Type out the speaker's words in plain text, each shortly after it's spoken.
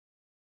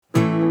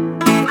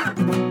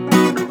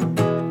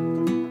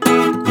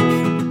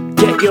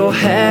Get your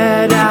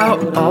head out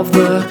of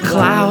the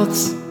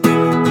clouds.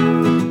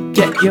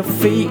 Get your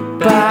feet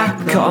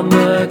back on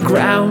the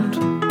ground.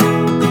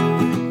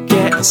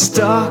 Get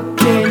stuck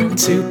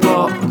into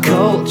pop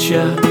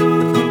culture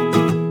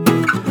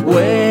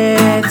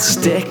with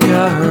Stick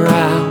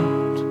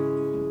Around.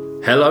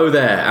 Hello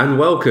there, and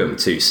welcome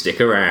to Stick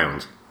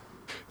Around,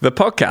 the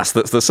podcast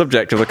that's the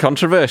subject of a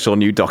controversial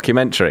new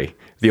documentary,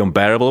 The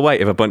Unbearable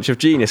Weight of a Bunch of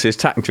Geniuses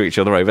Chatting to Each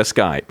Other over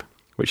Skype,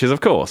 which is,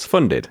 of course,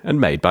 funded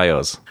and made by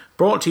us.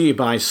 Brought to you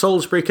by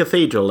Salisbury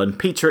Cathedral and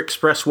Peter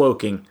Express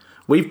Woking.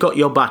 We've got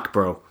your back,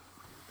 bro.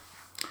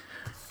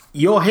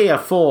 You're here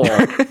for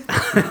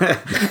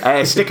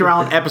Stick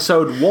Around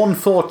episode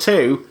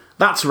 142.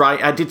 That's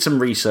right, I did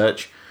some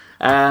research.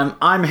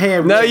 I'm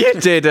here. No, you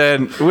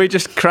didn't. We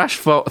just crashed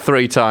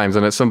 3 times,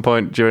 and at some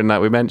point during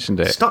that, we mentioned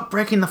it. Stop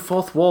breaking the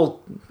fourth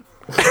wall.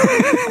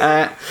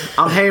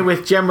 I'm here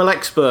with general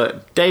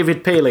expert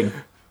David Peeling.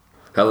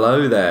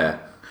 Hello there.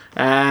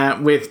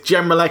 With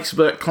general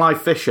expert Clive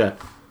Fisher.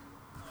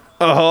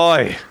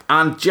 Ahoy!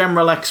 And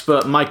general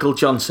expert Michael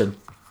Johnson.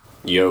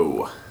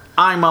 Yo.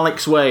 I'm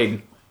Alex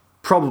Wayne,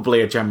 probably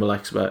a general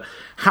expert.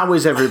 How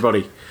is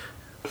everybody?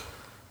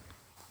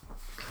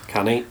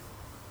 Canny,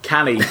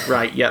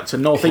 right, yeah, it's a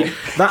northeast.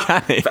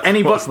 For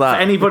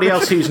anybody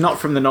else who's not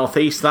from the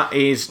northeast, that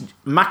is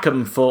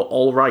Mackham for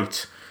all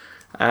right.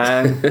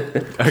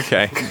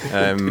 Okay.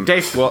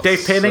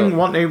 Dave Peeling,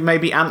 want to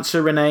maybe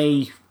answer in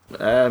a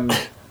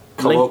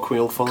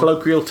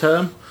colloquial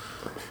term?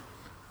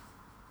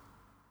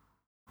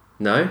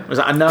 No? Was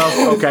that a no?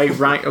 Okay,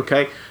 right,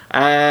 okay.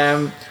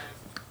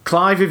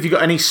 Clive, have you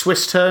got any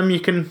Swiss term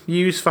you can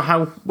use for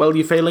how well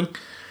you're feeling?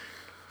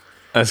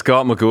 Es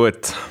geht mir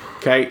gut.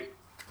 Okay.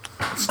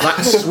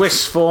 That's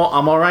Swiss for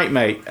I'm alright,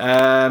 mate.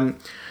 Well,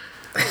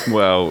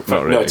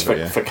 not really. No, it's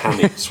for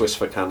canny. Swiss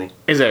for canny.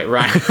 Is it?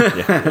 Right.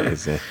 Yeah, it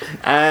is,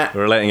 yeah.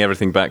 We're relating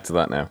everything back to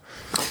that now.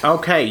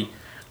 Okay.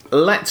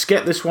 Let's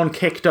get this one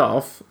kicked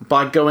off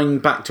by going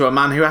back to a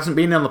man who hasn't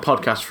been on the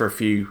podcast for a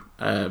few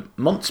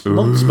months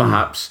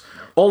perhaps.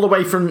 All the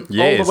way from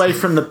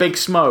the big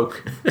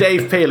smoke.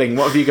 Dave Peeling,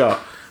 what have you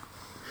got?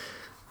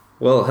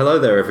 Well, hello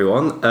there,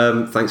 everyone.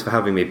 Thanks for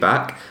having me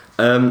back.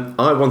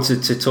 I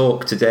wanted to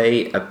talk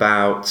today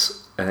about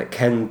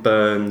Ken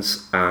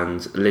Burns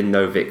and Lynn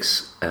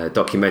Novick's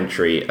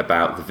documentary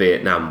about the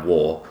Vietnam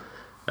War.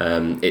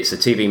 It's a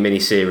TV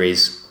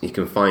miniseries. You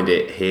can find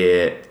it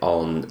here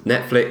on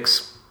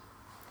Netflix.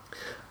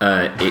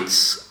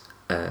 It's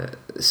a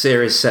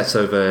series set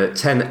over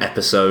 10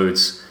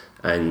 episodes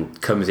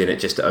and comes in at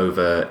just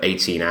over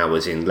 18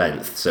 hours in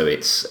length. So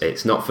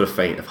it's not for the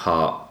faint of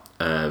heart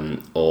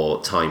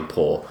or time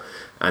poor.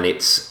 And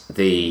it's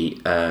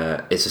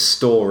a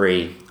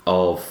story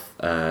of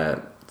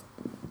the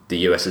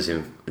US's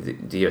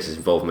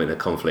involvement in a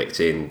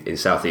conflict in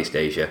Southeast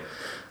Asia,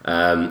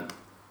 and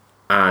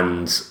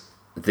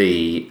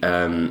the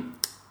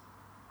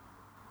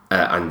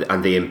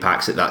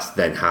impacts that's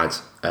then had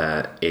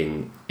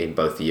in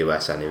both the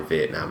US and in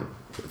Vietnam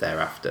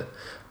thereafter.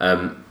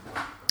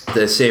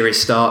 The series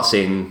starts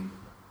in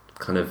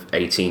kind of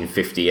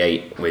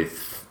 1858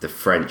 with the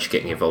French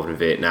getting involved in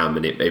Vietnam,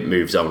 and it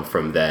moves on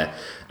from there,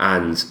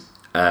 and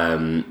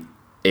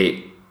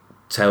it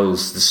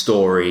tells the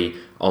story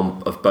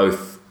of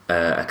both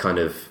a kind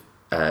of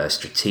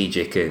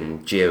strategic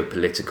and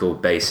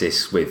geopolitical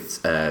basis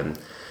with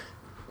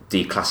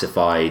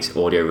declassified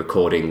audio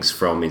recordings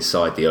from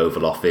inside the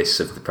Oval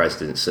Office of the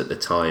presidents at the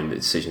time the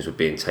decisions were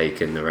being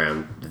taken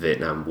around the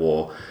Vietnam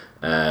War,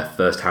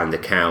 first-hand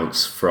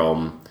accounts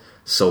from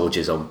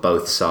soldiers on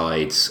both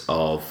sides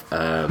of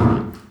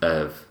kind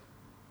of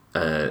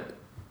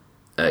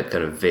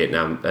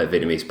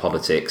Vietnamese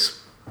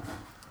politics,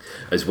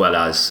 as well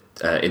as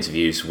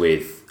interviews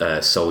with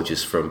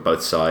soldiers from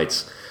both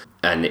sides,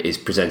 and it is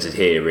presented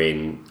here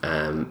in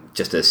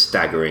just a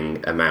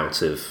staggering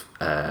amount of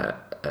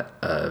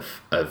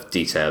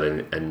detail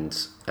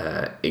and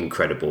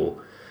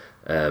incredible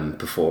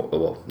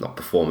not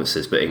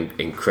performances, but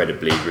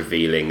incredibly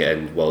revealing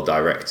and well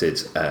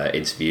directed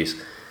interviews.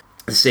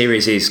 The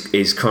series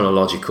is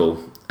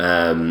chronological,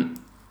 and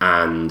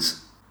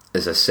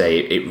as I say,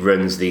 it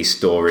runs these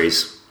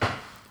stories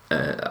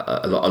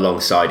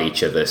alongside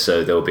each other.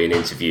 So there'll be an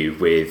interview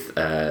with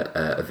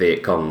a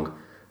Viet Cong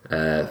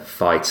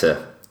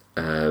fighter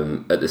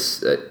at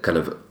this kind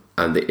of,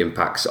 and the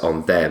impacts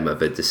on them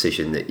of a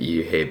decision that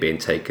you hear being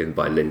taken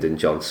by Lyndon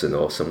Johnson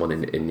or someone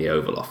in the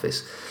Oval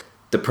Office.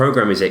 The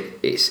program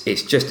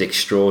it's just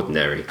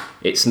extraordinary.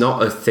 It's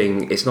not a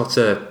thing. It's not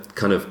a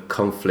kind of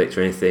conflict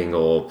or anything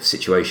or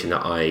situation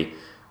that I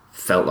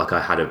felt like I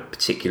had a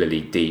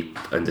particularly deep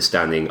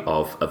understanding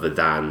of, other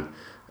than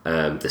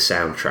the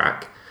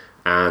soundtrack.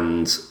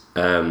 And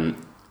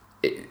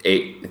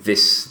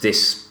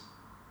this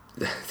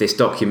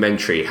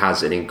documentary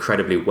has an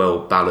incredibly well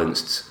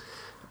balanced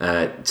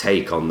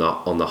take on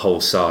the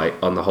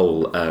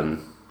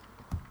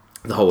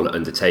whole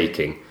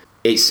undertaking.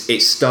 It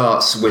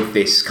starts with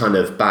this kind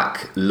of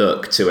back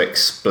look to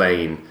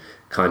explain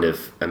kind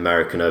of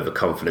American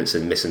overconfidence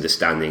and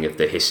misunderstanding of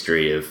the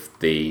history of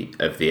the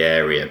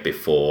area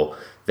before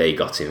they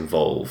got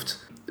involved.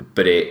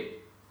 But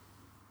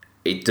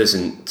it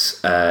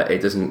doesn't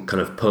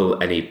kind of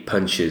pull any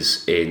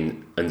punches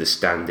in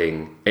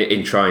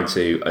trying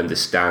to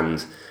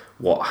understand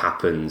what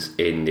happened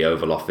in the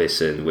Oval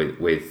Office and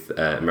with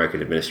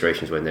American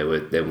administrations when they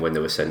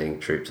were sending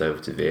troops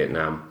over to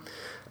Vietnam.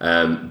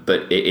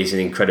 But it is an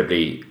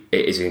incredibly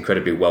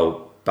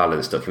well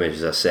balanced documentary.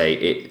 As I say,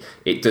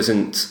 it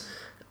doesn't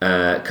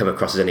come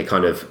across as any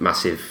kind of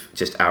massive,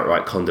 just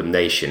outright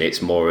condemnation.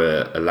 It's more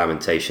a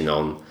lamentation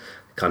on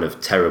kind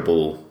of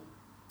terrible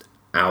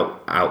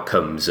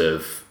outcomes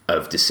of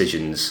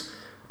decisions,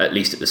 at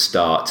least at the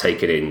start,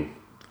 taken in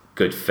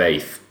good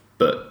faith,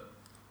 but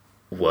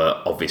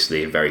were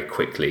obviously very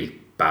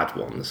quickly bad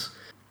ones.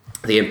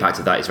 The impact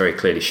of that is very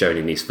clearly shown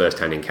in these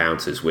first-hand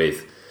encounters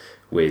with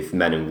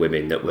men and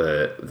women that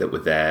were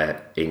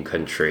there in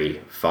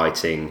country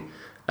fighting,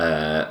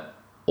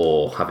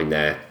 or having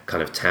their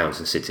kind of towns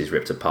and cities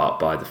ripped apart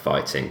by the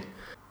fighting.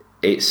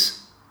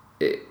 It's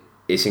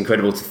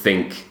incredible to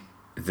think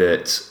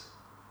that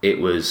it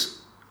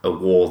was a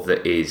war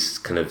that is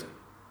kind of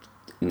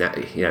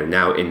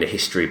now in the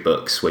history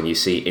books, when you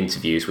see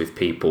interviews with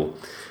people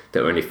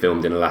that were only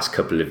filmed in the last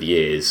couple of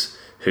years,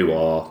 who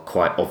are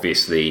quite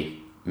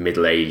obviously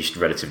middle-aged,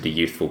 relatively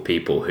youthful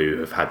people who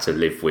have had to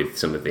live with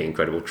some of the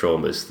incredible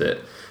traumas that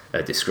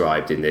are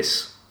described in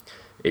this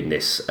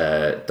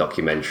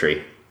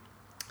documentary.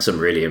 Some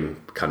really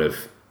kind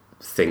of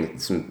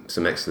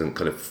some excellent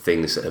kind of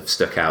things that have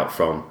stuck out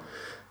from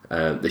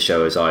the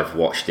show as I've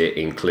watched it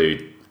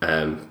include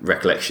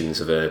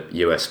recollections of a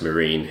US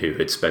Marine who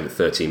had spent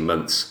 13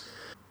 months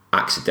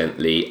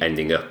accidentally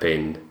ending up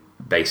in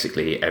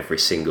basically every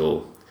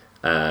single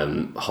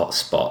hot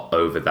spot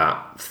over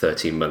that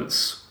 13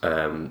 months,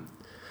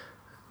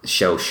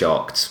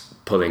 shell-shocked,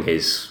 pulling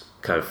his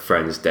kind of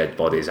friends' dead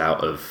bodies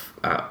out of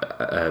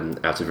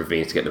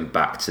ravines to get them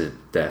back to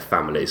their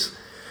families,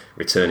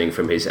 returning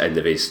from his end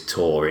of his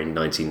tour in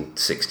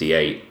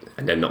 1968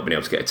 and then not being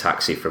able to get a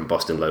taxi from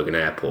Boston Logan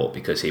Airport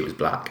because he was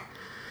black.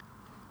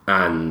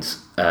 And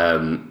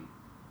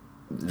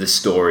the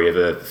story of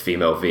a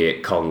female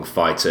Viet Cong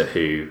fighter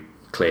who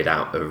cleared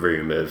out a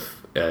room of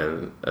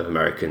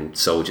American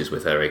soldiers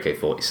with her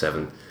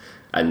AK-47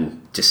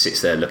 and just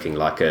sits there looking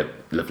like a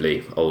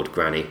lovely old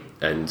granny.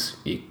 And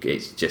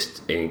it's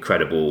just an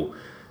incredible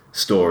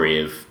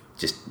story of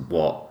just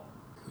what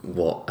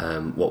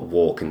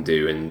war can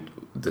do and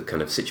the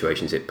kind of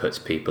situations it puts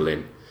people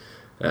in.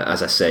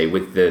 As I say,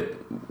 with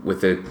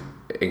the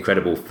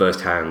incredible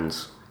first-hand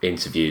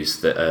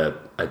interviews that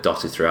are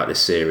dotted throughout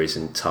this series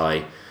and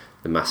tie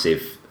the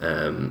massive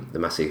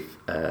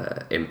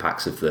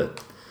impacts of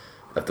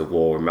the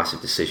war and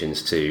massive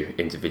decisions to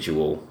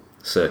individual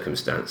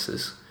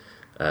circumstances.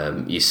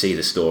 You see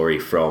the story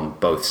from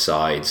both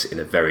sides in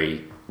a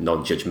very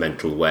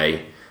non-judgmental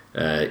way.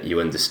 You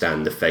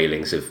understand the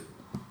failings of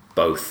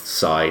both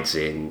sides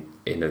in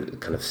a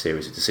kind of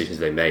series of decisions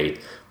they made,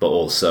 but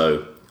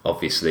also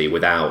obviously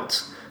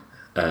without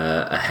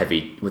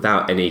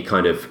any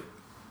kind of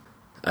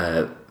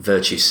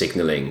virtue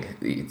signalling.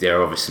 There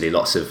are obviously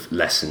lots of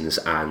lessons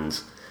and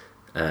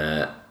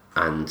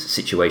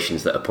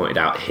situations that are pointed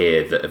out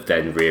here that have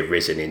then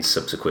rearisen in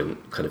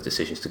subsequent kind of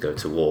decisions to go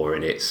to war,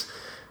 and it's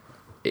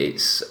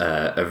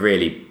a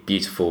really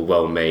beautiful,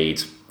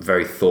 well-made,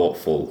 very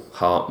thoughtful,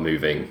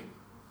 heart-moving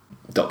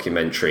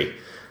documentary.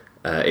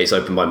 It's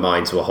opened my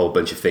mind to a whole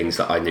bunch of things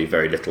that I knew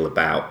very little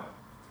about,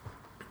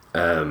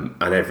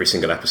 and every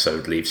single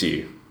episode leaves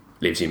you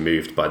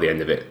moved by the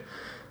end of it.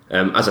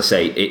 As I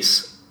say,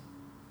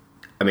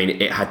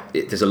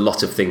 there's a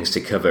lot of things to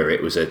cover.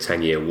 It was a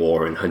 10-year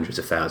war and hundreds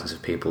of thousands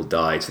of people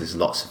died, so there's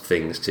lots of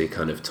things to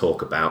kind of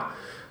talk about,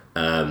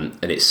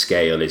 and its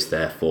scale is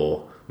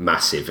therefore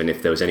massive. And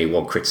if there was any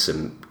one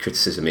criticism,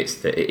 it's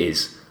that it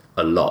is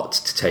a lot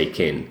to take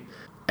in.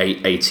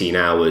 18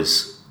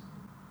 hours,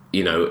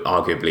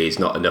 arguably is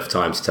not enough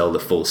time to tell the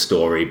full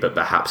story, but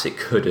perhaps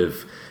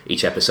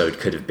each episode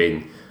could have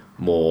been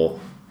more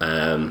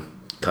kind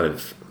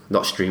of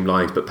not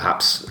streamlined, but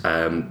perhaps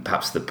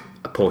the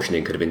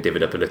portioning could have been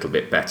divvied up a little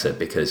bit better,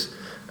 because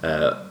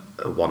a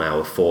 1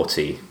 hour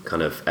 40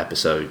 kind of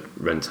episode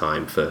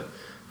runtime for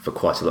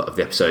quite a lot of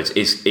the episodes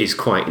is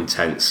quite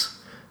intense.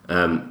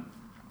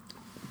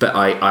 But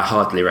I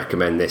hardly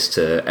recommend this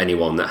to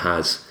anyone that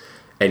has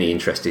any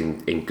interest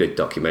in good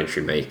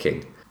documentary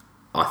making.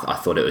 I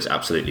thought it was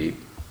absolutely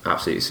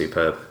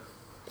superb.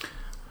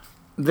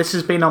 This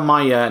has been on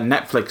my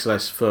Netflix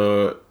list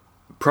for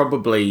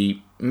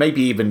probably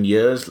maybe even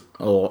years,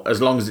 or as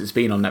long as it's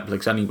been on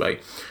Netflix anyway.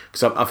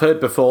 Because I've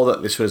heard before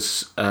that this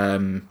was,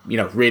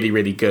 really,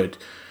 really good.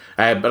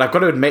 But I've got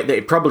to admit that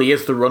it probably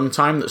is the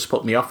runtime that's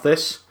put me off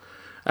this.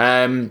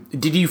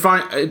 Did you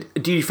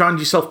find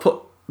yourself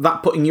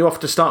putting you off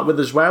to start with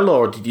as well,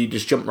 or did you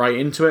just jump right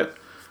into it?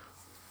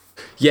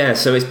 Yeah,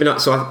 so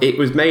it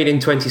was made in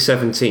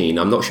 2017.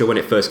 I'm not sure when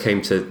it first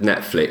came to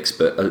Netflix,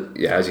 but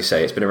as you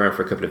say, it's been around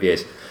for a couple of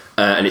years,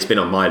 and it's been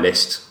on my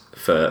list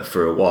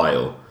for a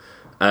while.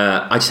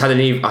 I just had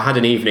I had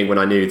an evening when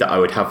I knew that I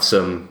would have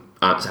some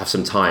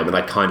time, and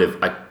I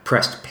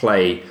pressed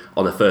play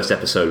on the first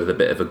episode with a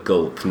bit of a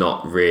gulp,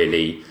 not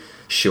really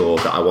sure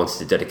that I wanted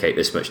to dedicate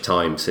this much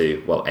time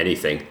to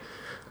anything.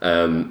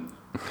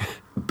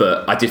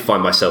 But I did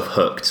find myself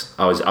hooked.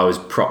 I was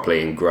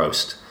properly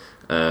engrossed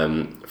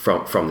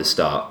from the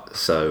start.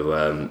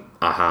 So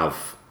I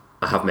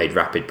have made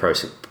rapid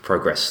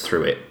progress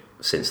through it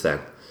since then.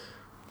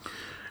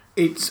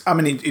 It's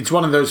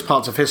one of those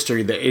parts of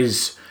history that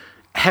is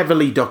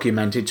heavily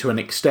documented to an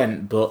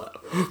extent, but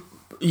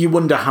you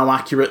wonder how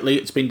accurately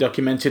it's been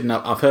documented. And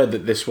I've heard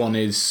that this one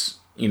is,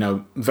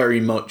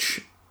 very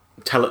much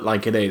tell it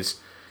like it is.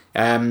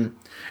 If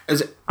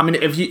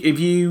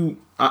you,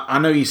 I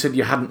know you said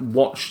you hadn't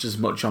watched as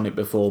much on it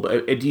before,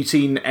 but have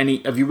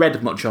you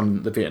read much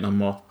on the Vietnam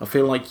War? I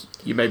feel like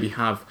you maybe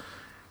have.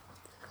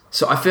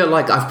 So I feel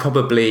like I've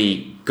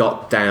probably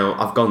gone down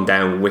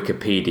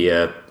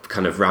Wikipedia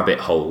kind of rabbit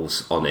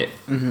holes on it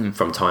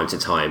from time to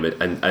time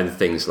and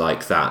things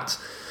like that.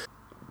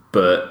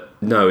 But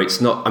no, it's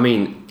not. I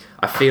mean,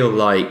 I feel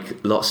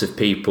like lots of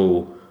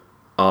people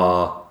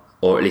are,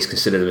 or at least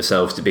consider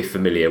themselves to be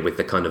familiar with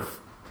the kind of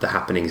the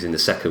happenings in the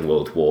Second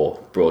World War,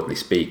 broadly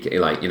speaking,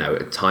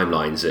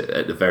 timelines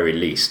at the very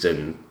least,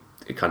 and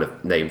kind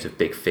of names of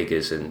big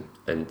figures and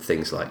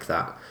things like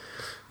that.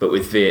 But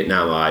with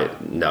Vietnam,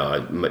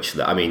 much of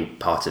that. I mean,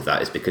 part of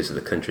that is because of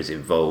the countries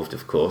involved,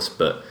 of course,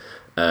 but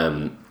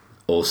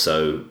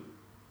also,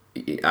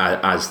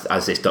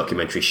 as this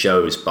documentary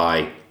shows,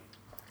 by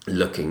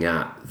looking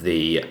at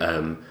the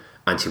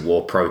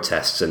anti-war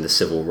protests and the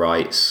civil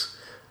rights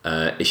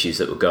issues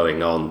that were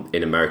going on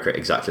in America at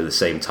exactly the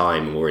same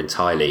time, and were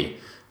entirely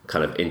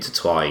kind of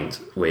intertwined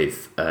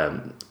with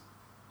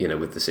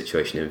with the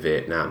situation in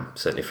Vietnam,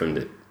 certainly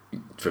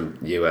from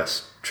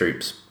US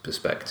troops'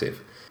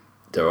 perspective.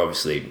 There are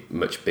obviously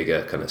much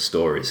bigger kind of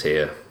stories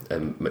here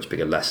and much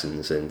bigger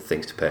lessons and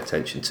things to pay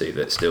attention to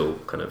that still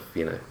kind of,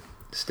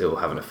 still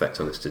have an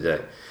effect on us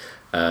today.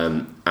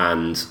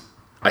 And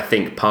I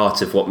think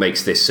part of what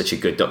makes this such a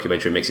good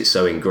documentary, makes it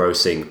so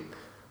engrossing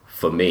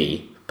for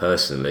me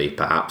personally,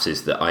 perhaps,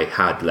 is that I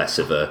had less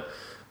of a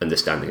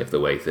understanding of the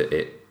way that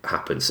it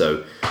happened.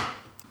 So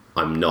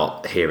I'm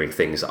not hearing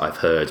things that I've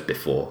heard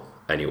before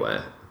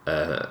anywhere.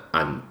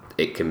 And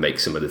it can make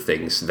some of the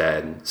things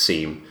then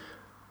seem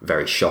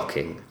very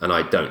shocking, and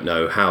I don't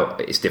know how.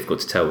 It's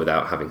difficult to tell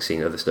without having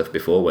seen other stuff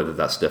before, whether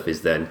that stuff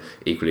is then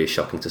equally as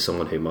shocking to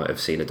someone who might have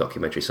seen a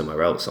documentary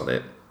somewhere else on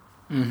it,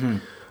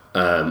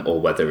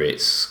 or whether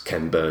it's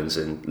Ken Burns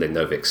and Lynn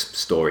Novick's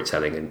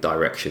storytelling and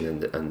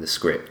direction and the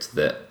script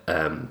that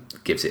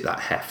gives it that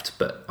heft.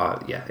 But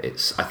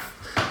it's. I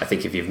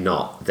think if you've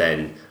not,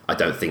 then I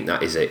don't think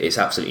that is it. It's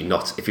absolutely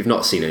not. If you've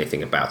not seen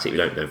anything about it, you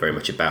don't know very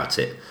much about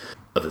it,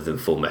 other than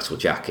Full Metal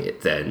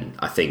Jacket, then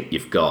I think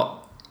you've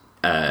got.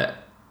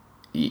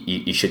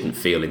 You shouldn't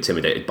feel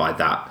intimidated by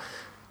that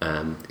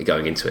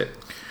going into it.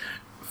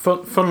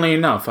 Funnily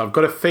enough, I've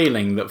got a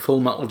feeling that Full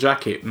Metal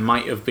Jacket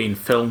might have been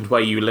filmed where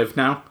you live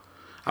now.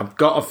 I've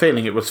got a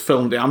feeling it was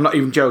filmed, I'm not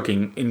even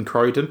joking, in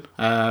Croydon.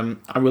 I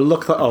will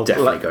look that up.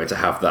 Definitely going to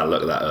have that,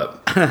 look that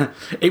up.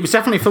 It was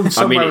definitely filmed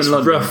somewhere in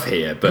London. It's rough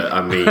here, but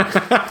I mean...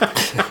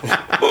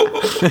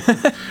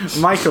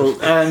 Michael,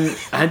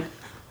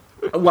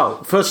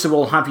 well, first of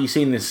all, have you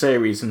seen this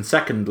series? And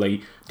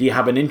secondly, do you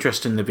have an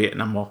interest in the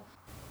Vietnam War?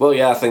 Well,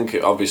 yeah, I think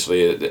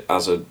obviously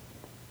as a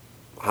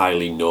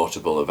highly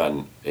notable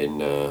event in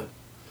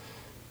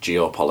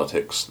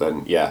geopolitics,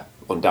 then yeah,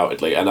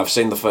 undoubtedly. And I've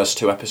seen the first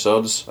 2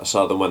 episodes. I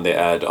saw them when they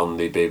aired on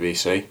the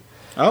BBC.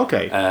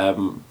 Okay.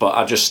 But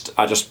I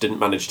just didn't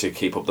manage to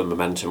keep up the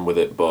momentum with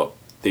it. But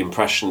the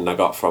impression I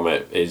got from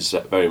it is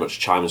very much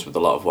chimes with a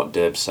lot of what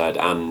Dave said,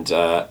 and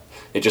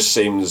it just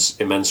seems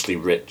immensely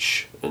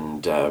rich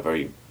and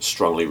very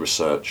strongly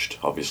researched,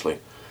 obviously.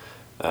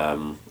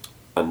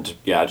 And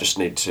yeah, I just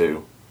need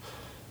to.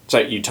 So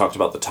you talked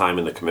about the time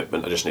and the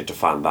commitment. I just need to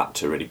find that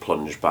to really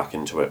plunge back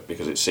into it,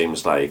 because it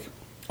seems like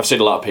I've seen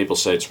a lot of people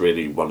say it's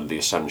really one of the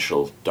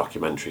essential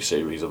documentary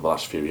series of the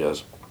last few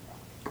years.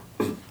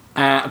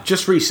 I've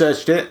just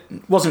researched it.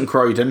 It wasn't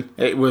Croydon.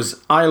 It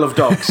was Isle of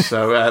Dogs.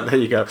 So there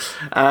you go.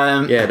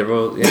 The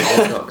Royal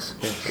Dogs,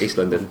 East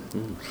London.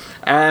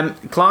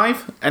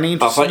 Clive, any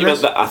interest in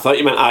this? I thought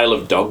you meant Isle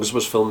of Dogs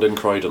was filmed in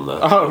Croydon there.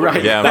 Oh,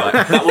 right. Yeah,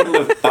 that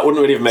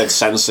wouldn't really have made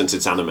sense since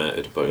it's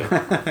animated. But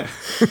yeah.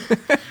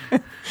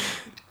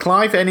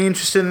 Clive, any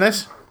interest in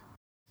this?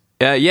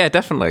 Yeah,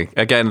 definitely.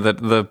 Again,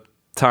 the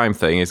time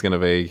thing is going to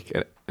be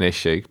an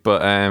issue,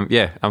 but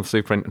I'm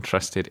super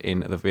interested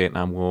in the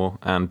Vietnam War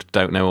and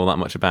don't know all that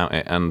much about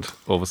it. And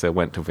obviously, I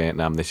went to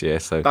Vietnam this year,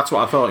 so that's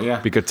what I thought. Yeah,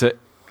 it'd be good to.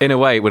 In a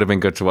way, it would have been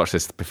good to watch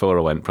this before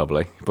I went,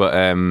 probably. But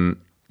I'm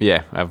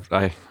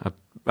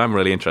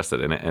really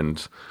interested in it,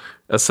 and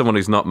as someone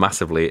who's not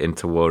massively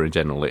into war in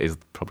general, it is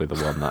probably the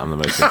one that I'm the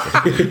most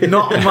interested in.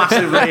 Not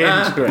massively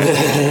into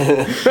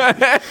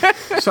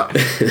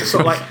it.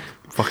 So like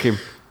fucking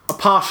a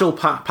partial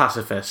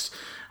pacifist.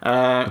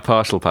 A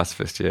partial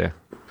pacifist, yeah.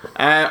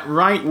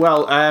 Right,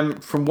 well,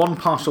 from one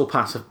partial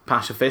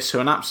pacifist to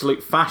an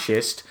absolute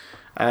fascist,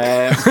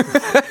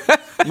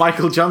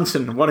 Michael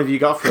Johnson, what have you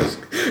got for us?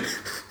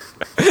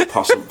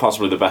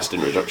 Possibly the best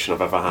introduction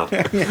I've ever had.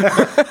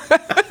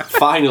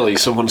 Finally,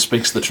 someone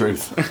speaks the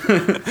truth.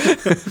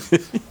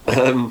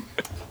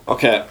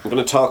 Okay, I'm going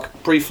to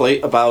talk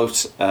briefly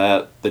about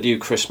the new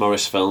Chris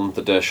Morris film,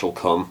 The Day Shall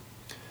Come.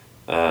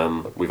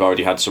 We've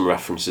already had some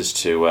references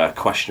to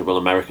questionable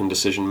American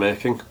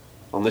decision-making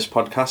on this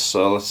podcast,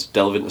 so let's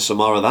delve into some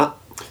more of that.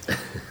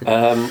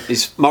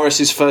 It's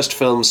Morris's first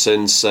film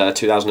since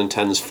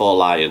 2010's Four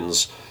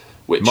Lions.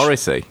 Which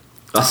Morrissey.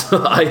 That's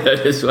what I heard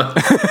as well.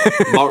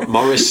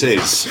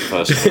 Morris's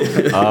first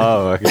film.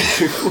 Oh,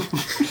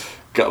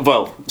 okay.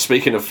 Well,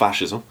 speaking of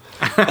fascism.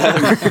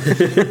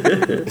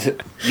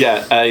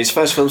 His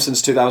first film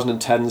since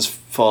 2010's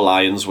Four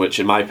Lions, which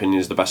in my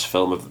opinion is the best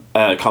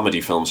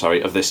comedy film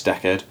of this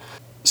decade.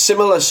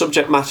 Similar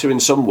subject matter in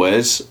some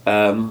ways,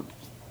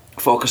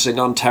 focusing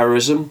on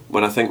terrorism,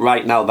 when I think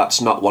right now that's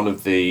not one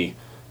of the,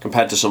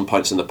 compared to some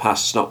points in the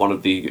past, it's not one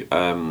of the,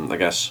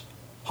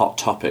 hot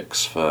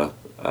topics for,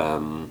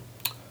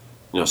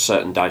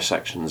 certain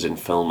dissections in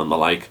film and the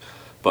like.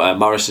 But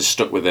Morris is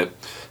stuck with it.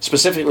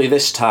 Specifically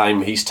this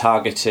time, he's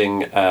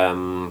targeting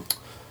how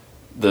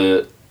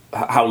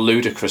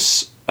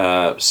ludicrous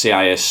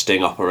CIA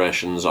sting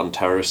operations on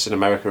terrorists in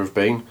America have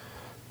been.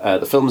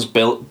 The film's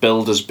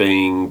billed as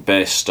being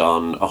based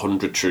on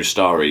 100 true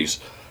stories,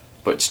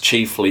 but it's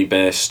chiefly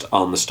based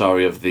on the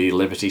story of the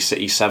Liberty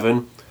City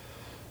Seven,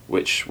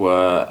 which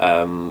were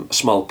a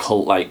small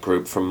cult-like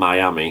group from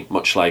Miami,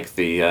 much like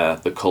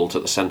the cult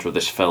at the centre of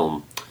this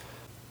film,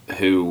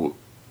 who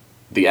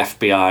the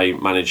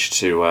FBI managed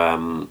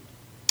to...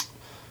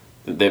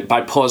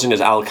 by posing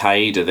as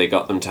Al-Qaeda, they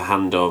got them to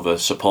hand over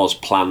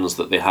supposed plans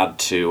that they had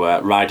to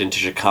ride into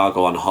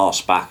Chicago on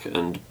horseback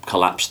and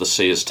collapse the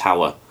Sears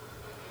Tower,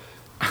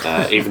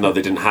 even though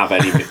they didn't have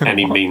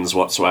any means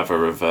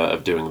whatsoever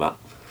of doing that.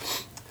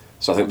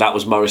 So I think that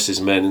was Morris's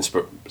main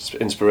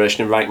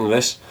inspiration in writing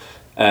this.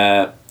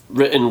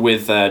 Written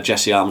with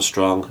Jesse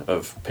Armstrong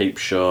of Peep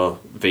Show,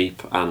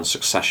 Veep and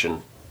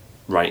Succession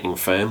writing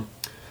fame.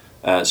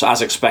 So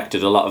as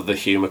expected, a lot of the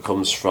humour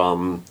comes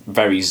from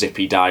very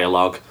zippy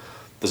dialogue.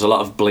 There's a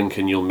lot of blink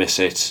and you'll miss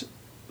it,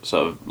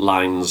 sort of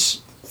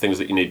lines, things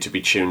that you need to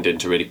be tuned in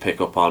to really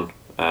pick up on.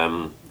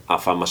 I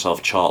found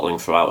myself chortling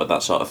throughout at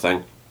that sort of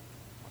thing.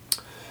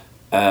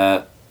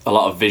 A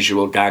lot of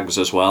visual gags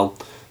as well.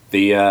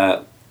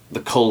 The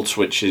cult,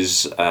 which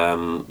is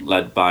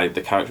led by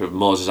the character of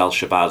Moses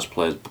Al-Shabazz,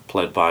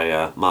 played by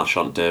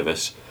Marshawn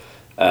Davis,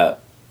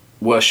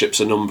 worships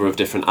a number of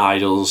different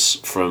idols,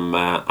 from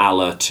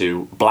Allah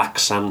to Black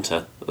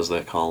Santa, as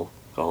they call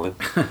him.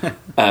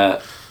 And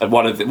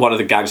one of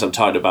the gags I'm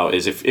talking about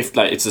is if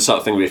it's the sort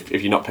of thing where if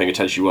you're not paying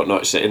attention, you won't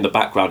notice it. In the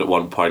background at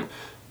one point,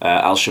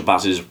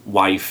 Al-Shabazz's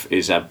wife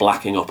is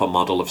blacking up a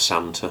model of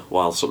Santa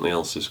while something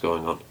else is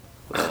going on.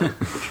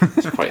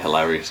 Which is quite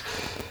hilarious.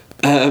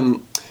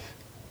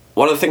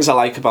 One of the things I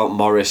like about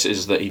Morris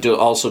is that he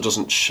also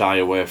doesn't shy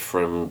away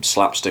from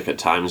slapstick at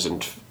times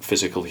and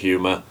physical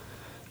humour.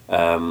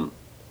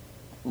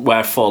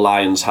 Where Four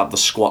Lions had the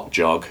squat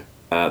jog,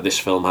 this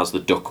film has the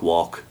duck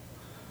walk,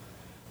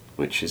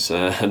 which is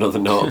another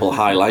notable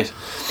highlight.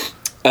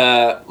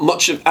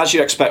 Much of, as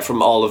you expect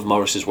from all of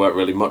Morris's work,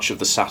 really, much of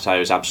the satire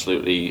is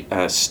absolutely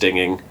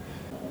stinging.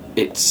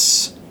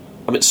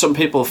 Some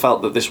people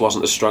felt that this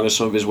wasn't as strong as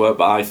some of his work,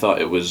 but I thought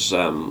it was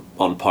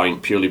on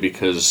point purely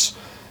because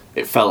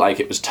it felt like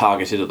it was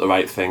targeted at the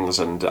right things,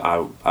 and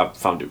I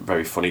found it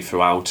very funny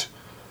throughout.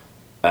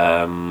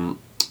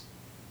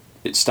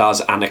 It stars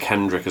Anna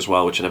Kendrick as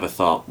well, which I never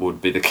thought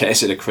would be the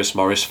case in a Chris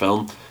Morris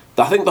film.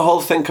 I think the whole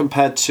thing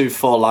compared to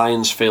Four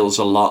Lions feels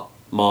a lot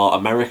more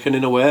American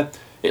in a way.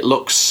 It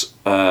looks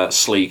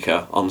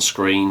sleeker on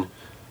screen.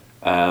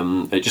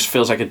 It just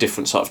feels like a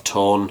different sort of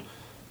tone.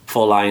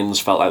 Four Lions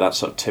felt like that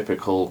sort of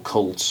typical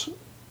cult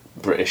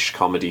British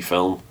comedy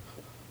film.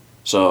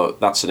 So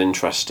that's an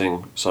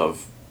interesting sort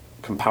of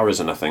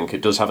comparison, I think.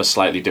 It does have a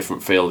slightly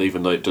different feel,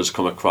 even though it does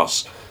come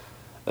across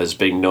as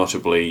being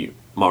notably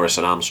Morris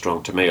and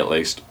Armstrong, to me at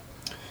least.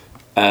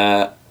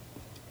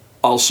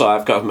 Also,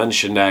 I've got to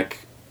mention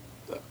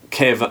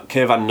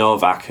Kayvan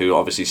Novak, who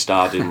obviously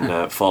starred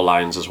in Four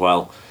Lions as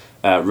well.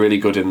 Really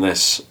good in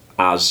this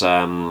as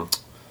a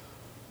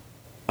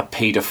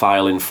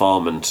paedophile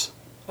informant,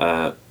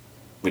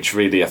 which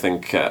really I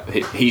think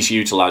he's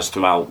utilised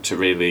throughout to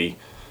really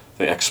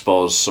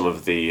expose some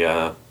of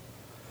the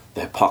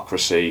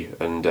hypocrisy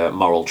and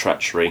moral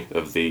treachery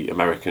of the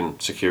American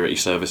security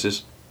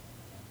services.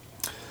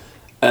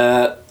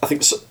 I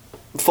think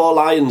Four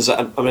Lions,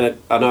 I mean,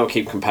 I know I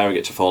keep comparing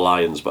it to Four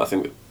Lions, but I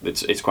think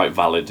it's quite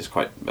valid. It's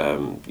quite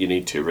you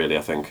need to, really,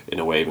 I think, in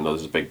a way, even though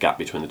there's a big gap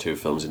between the two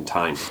films in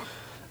time.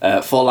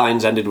 Four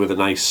Lions ended with a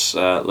nice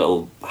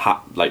little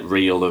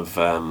reel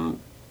of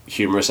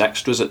humorous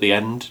extras at the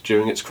end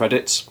during its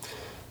credits.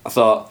 I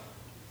thought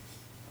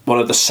one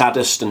of the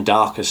saddest and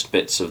darkest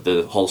bits of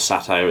the whole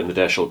satire in The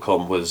Day Shall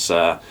Come was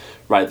right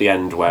at the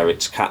end, where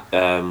it's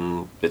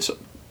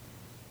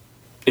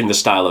in the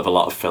style of a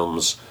lot of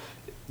films.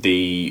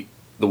 The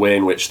the way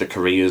in which the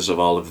careers of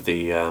all of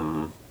the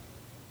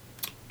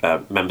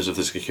members of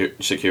the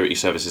security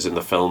services in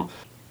the film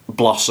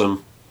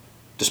blossom,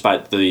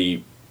 despite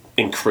the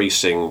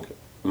increasing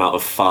amount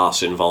of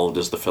farce involved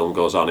as the film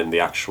goes on in the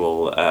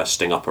actual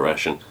sting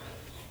operation.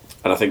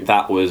 And I think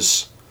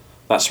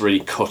that's a really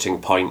cutting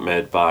point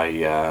made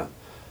by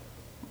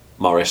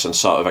Morris, and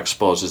sort of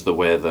exposes the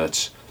way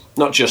that,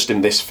 not just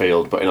in this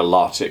field, but in a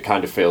lot, it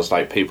kind of feels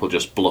like people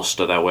just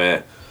bluster their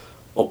way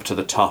up to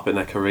the top in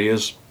their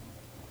careers.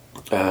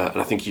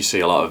 And I think you see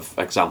a lot of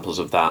examples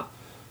of that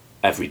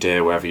every day,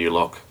 wherever you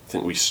look. I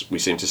think we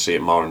seem to see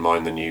it more and more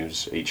in the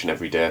news each and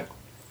every day.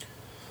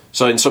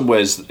 So in some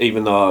ways,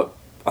 even though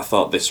I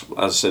thought this, as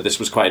I said, this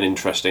was quite an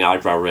interesting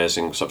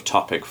eyebrow-raising sort of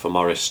topic for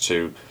Morris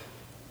to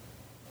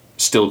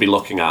still be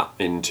looking at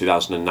in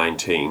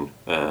 2019,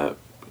 because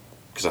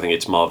I think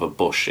it's more of a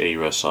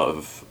Bush-era sort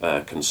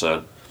of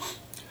concern.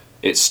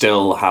 It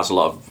still has a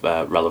lot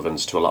of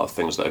relevance to a lot of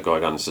things that are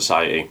going on in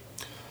society,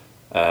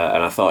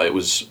 and I thought it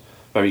was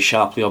very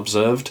sharply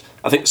observed.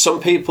 I think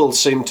some people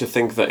seem to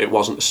think that it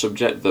wasn't a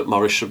subject that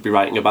Morris should be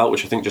writing about,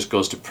 which I think just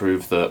goes to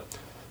prove that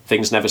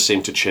things never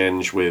seem to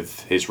change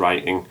with his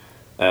writing.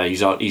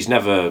 He's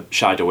never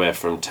shied away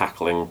from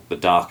tackling the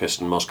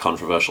darkest and most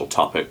controversial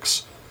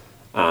topics,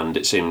 and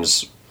it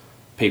seems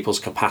people's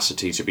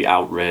capacity to be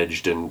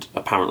outraged and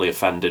apparently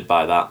offended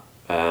by that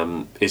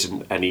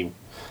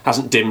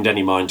hasn't dimmed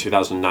any more in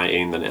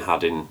 2019 than it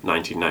had in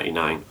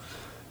 1999,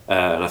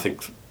 and I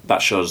think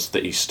that shows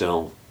that he's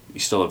still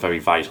a very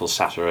vital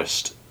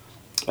satirist.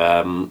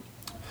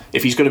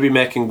 If he's going to be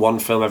making one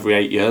film every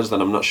 8 years, then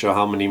I'm not sure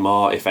how many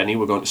more, if any,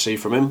 we're going to see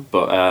from him.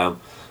 But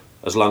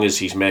as long as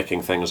he's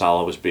making things, I'll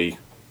always be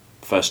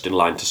first in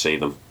line to see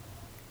them.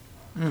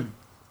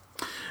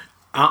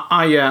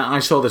 I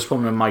saw this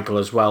one with Michael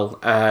as well.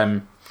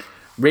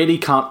 Really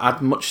can't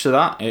add much to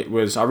that.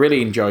 I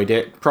really enjoyed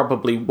it.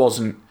 Probably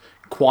wasn't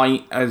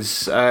quite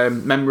as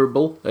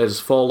memorable as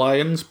Four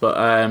Lions,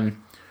 but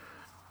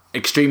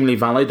extremely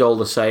valid all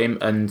the same,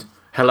 and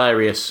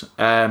hilarious.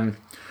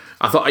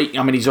 I thought,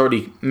 he's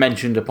already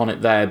mentioned upon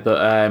it there, but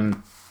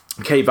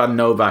Kayvan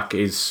Novak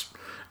is,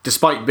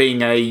 despite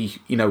being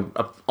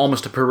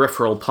almost a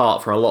peripheral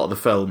part for a lot of the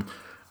film,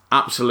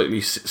 absolutely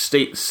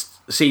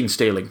scene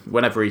stealing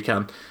whenever he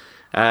can.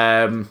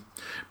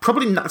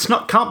 Probably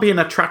can't be an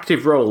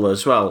attractive role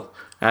as well.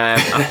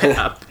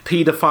 A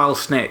paedophile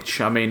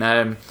snitch.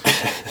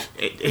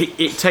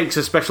 It takes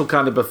a special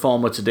kind of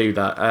performer to do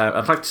that.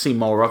 I'd like to see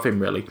more of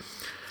him, really.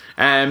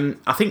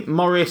 I think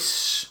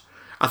Morris,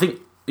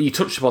 you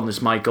touched upon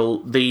this,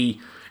 Michael.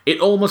 It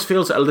almost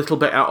feels a little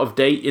bit out of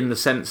date in the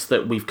sense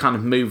that we've kind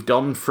of moved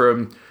on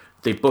from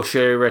the Bush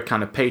era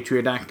kind of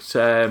Patriot Act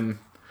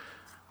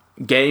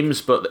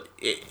games, but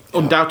it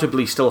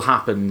undoubtedly still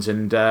happens,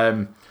 and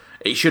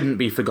it shouldn't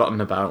be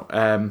forgotten about.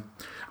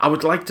 I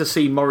would like to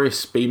see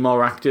Morris be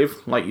more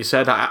active. Like you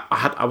said,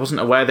 I wasn't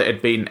aware that it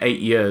had been 8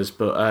 years,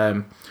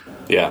 but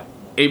yeah.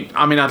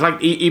 I'd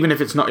like, even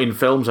if it's not in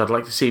films, I'd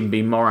like to see him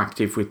be more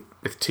active with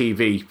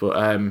TV.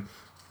 But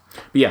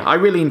yeah, I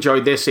really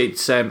enjoyed this.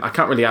 It's I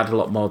can't really add a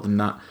lot more than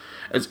that.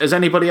 Has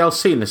anybody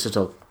else seen this at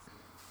all?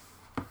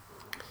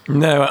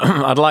 No,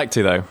 I'd like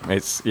to though.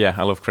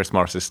 I love Chris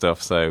Morris's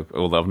stuff. So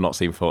although I've not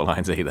seen Four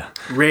Lines either.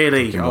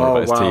 Really?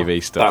 More about his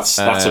TV stuff.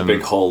 That's a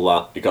big hole.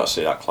 That you got to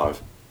see that,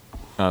 Clive.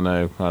 I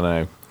know.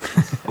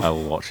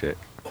 I'll watch it.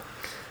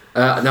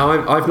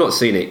 No, I've not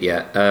seen it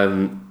yet.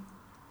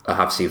 I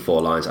have seen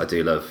Four Lines. I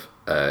do love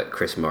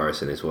Chris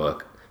Morris and his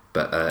work,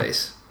 but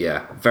it's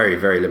very,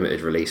 very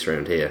limited release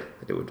around here,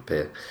 it would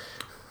appear.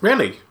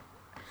 Really?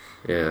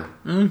 Yeah.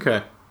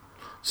 Okay.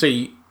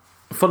 See,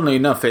 funnily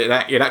enough, it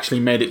actually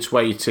made its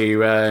way to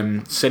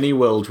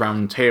Cineworld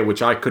round here,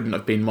 which I couldn't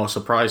have been more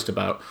surprised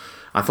about.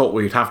 I thought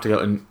we'd have to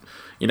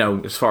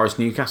go as far as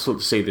Newcastle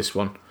to see this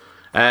one.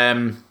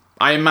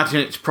 I imagine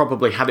it's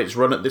probably had its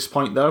run at this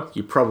point, though.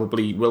 You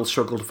probably will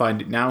struggle to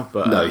find it now.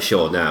 But no,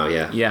 sure, now,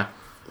 yeah. Yeah.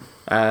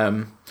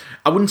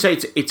 I wouldn't say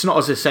it's not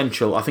as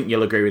essential. I think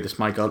you'll agree with this,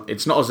 Michael.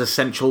 It's not as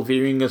essential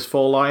viewing as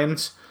Four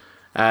Lions,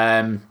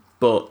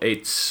 but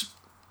it's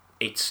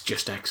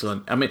just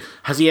excellent.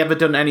 Has he ever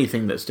done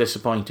anything that's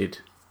disappointed?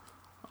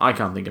 I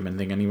can't think of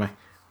anything anyway.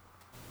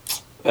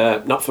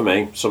 Not for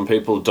me. Some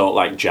people don't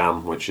like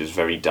Jam, which is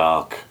very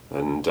dark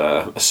and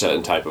a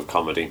certain type of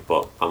comedy,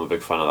 but I'm a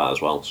big fan of that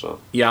as well. So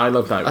yeah, I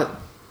love that.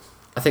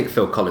 I think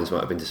Phil Collins might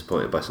have been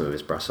disappointed by some of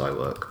his brass eye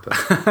work. But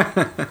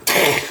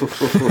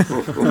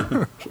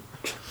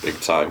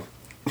big time.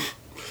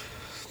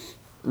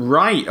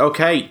 Right,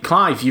 okay.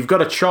 Clive, you've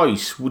got a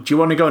choice. Do you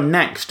want to go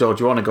next or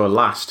do you want to go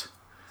last?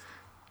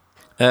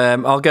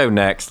 I'll go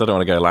next. I don't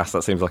want to go last.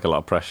 That seems like a lot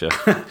of pressure.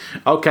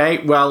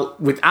 Okay, well,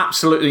 with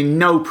absolutely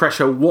no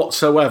pressure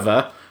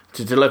whatsoever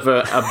to deliver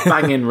a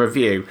banging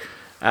review,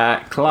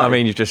 Clive.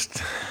 You've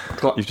just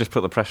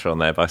put the pressure on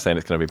there by saying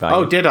it's going to be banging.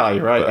 Oh, did I?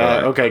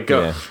 Right. Okay,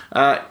 go.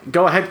 Yeah.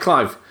 Go ahead,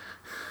 Clive.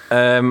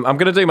 I'm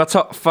going to do my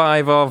top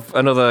 5 of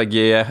another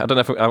year. I don't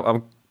know if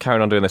I'm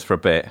carrying on doing this for a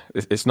bit.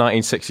 It's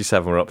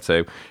 1967 we're up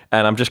to,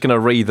 and I'm just going to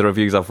read the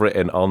reviews I've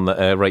written on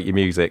Rate Your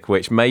Music,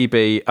 which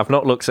maybe I've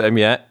not looked at them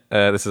yet.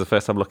 This is the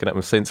first time looking at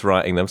them since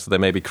writing them, so they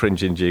may be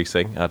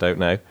cringe-inducing. I don't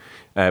know,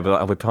 but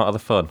that'll be part of the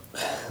fun.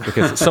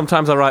 Because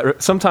sometimes I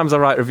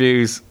write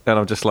reviews, and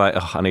I'm just like,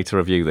 I need to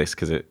review this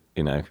because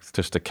it's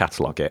just to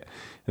catalogue it.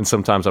 And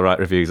sometimes I write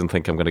reviews and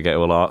think I'm going to get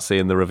all artsy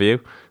in the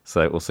review.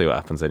 So we'll see what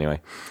happens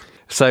anyway.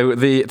 So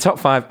the top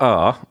 5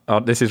 are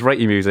this is Rate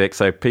Your Music,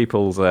 so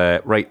people's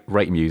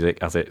rate music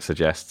as it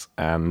suggests,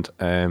 and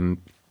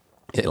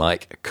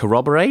it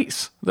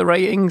corroborates the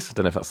ratings. I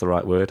don't know if that's the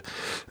right word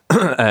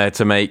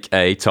to make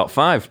a top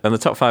 5. And the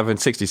top 5 in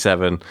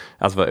 67,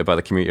 as voted by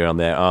the community on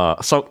there,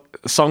 are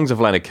Songs of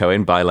Leonard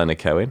Cohen by Leonard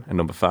Cohen, and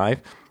number 5.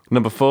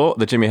 Number 4,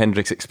 The Jimi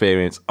Hendrix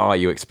Experience, Are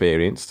You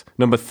Experienced?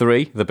 Number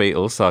 3, The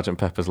Beatles, Sgt.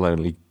 Pepper's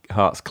Lonely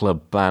Hearts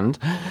Club Band.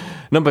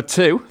 Number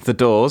 2, The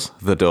Doors.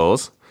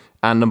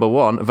 And number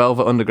 1,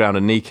 Velvet Underground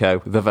and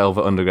Nico, The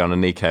Velvet Underground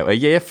and Nico.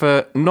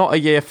 Not a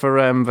year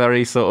for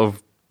very sort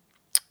of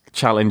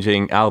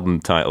challenging album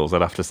titles,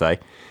 I'd have to say.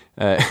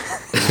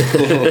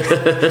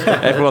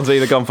 Everyone's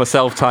either gone for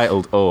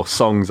self-titled or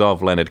Songs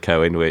of Leonard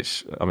Cohen,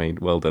 which, I mean,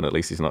 well done, at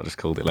least he's not just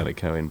called it Leonard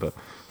Cohen, but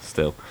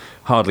still,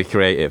 hardly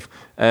creative.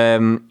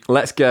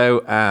 Let's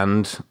go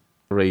and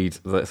read,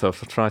 so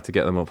I've tried to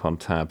get them up on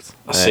tabs.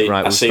 I see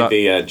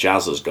the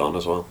jazz has gone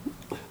as well.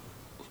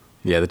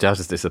 Yeah, the jazz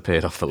has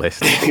disappeared off the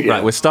list. Yeah.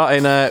 Right, we're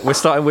starting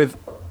with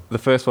the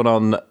first one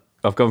on.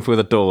 I've gone through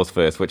The Doors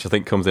first, which I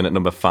think comes in at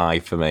number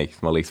 5 for me.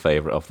 It's my least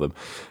favourite of them.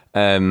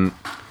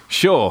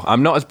 Sure,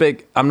 I'm not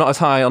as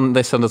high on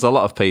this one as a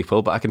lot of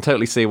people, but I can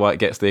totally see why it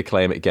gets the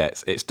acclaim it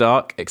gets. It's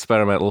dark,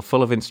 experimental,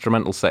 full of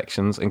instrumental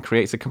sections, and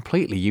creates a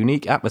completely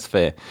unique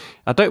atmosphere.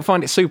 I don't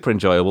find it super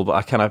enjoyable, but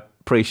I can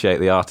appreciate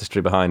the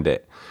artistry behind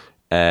it.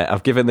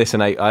 I've given this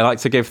an 8. I like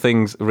to give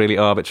things really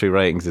arbitrary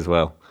ratings as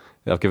well.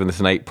 I've given this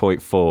an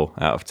 8.4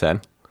 out of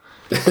 10.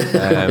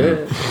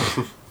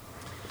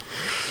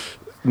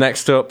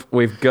 Next up,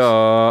 we've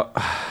got...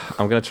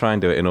 I'm going to try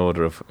and do it in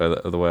order of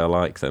the way I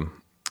like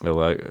them,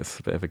 although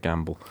it's a bit of a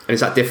gamble. And is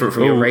that different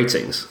from your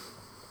ratings?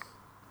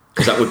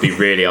 Because that would be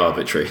really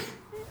arbitrary.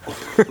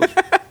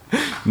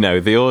 No,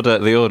 the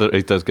order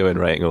it does go in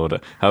rating order.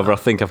 However, I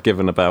think I've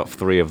given about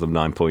 3 of them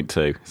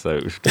 9.2,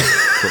 so...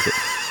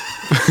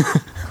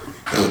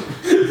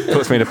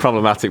 puts me in a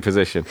problematic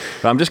position.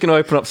 But I'm just going to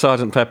open up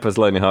Sgt. Pepper's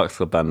Lonely Hearts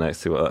Club Band now to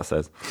see what that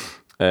says.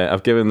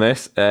 I've given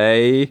this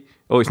it's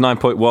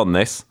 9.1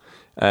 this.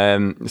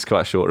 It's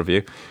quite a short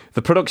review.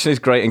 The production is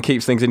great and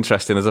keeps things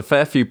interesting. There's a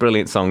fair few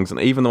brilliant songs,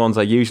 and even the ones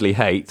I usually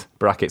hate,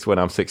 brackets when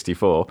I'm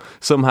 64,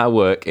 somehow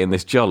work in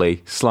this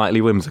jolly, slightly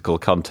whimsical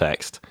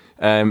context.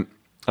 I'm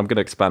going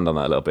to expand on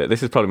that a little bit.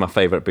 This is probably my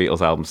favourite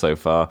Beatles album so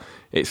far.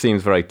 It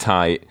seems very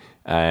tight.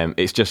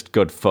 It's just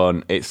good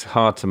fun. It's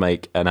hard to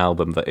make an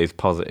album that is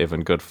positive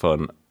and good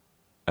fun,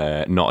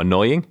 not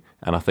annoying,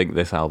 and I think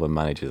this album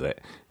manages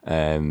it.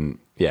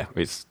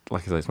 It's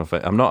like I say, it's my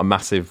favorite. I'm not a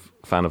massive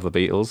fan of the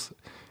Beatles,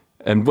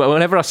 and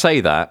whenever I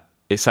say that,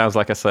 it sounds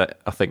like I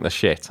think they're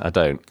shit. I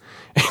don't.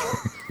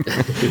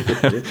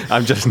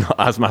 I'm just not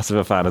as massive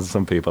a fan as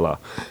some people are.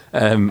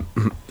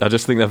 I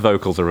just think their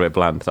vocals are a bit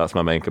bland. That's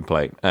my main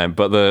complaint.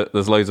 But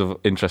there's loads of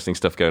interesting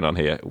stuff going on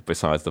here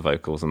besides the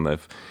vocals, and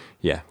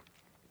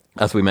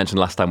as we mentioned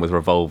last time with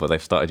Revolver,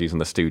 they've started using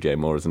the studio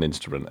more as an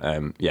instrument.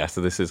 So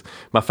this is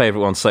my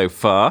favourite one so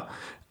far.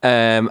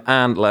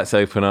 And let's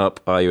open up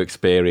Are You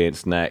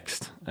Experienced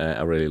next.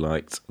 I really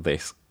liked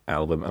this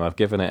album, and I've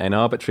given it an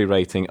arbitrary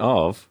rating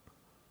of...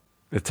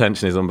 The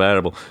tension is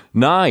unbearable.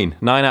 9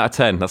 out of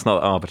 10. That's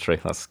not arbitrary.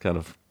 That's kind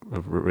of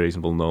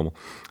reasonable, normal.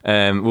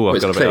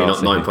 It's clearly not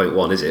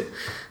 9.1, is it?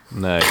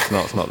 No, it's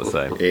not. It's not the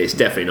same. It's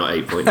definitely not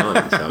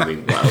 8.9. So I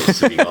mean, what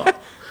else have you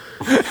got?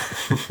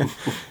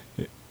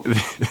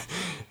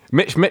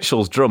 Mitch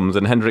Mitchell's drums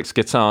and Hendrix's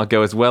guitar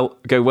go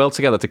well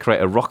together to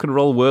create a rock and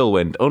roll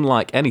whirlwind,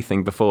 unlike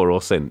anything before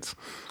or since.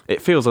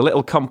 It feels a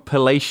little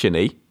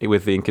compilation-y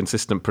with the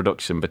inconsistent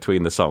production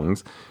between the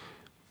songs.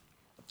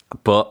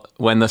 But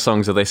when the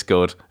songs are this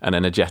good and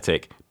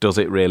energetic, does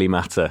it really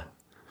matter?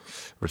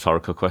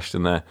 Rhetorical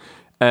question there.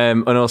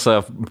 And also,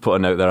 I've put a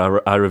note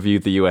there. I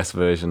reviewed the US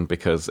version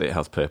because it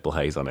has Purple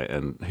Haze on it,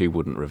 and who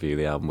wouldn't review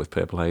the album with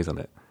Purple Haze on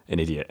it? An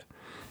idiot.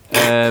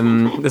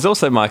 There's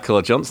also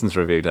Michael Johnson's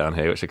review down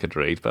here, which I could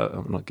read, but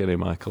I'm not getting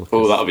Michael.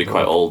 Oh, that'll be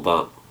quite old,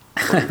 that.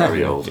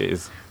 Very old. It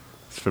is.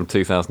 It's from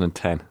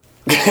 2010.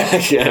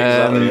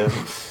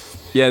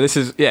 Yeah,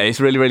 exactly. It's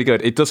really, really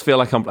good. It does feel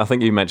like, I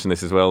think you mentioned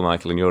this as well,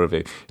 Michael, in your review.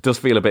 It does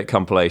feel a bit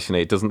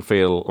compilation-y. It doesn't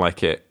feel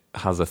like it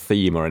has a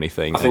theme or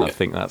anything. I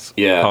think that's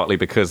partly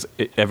because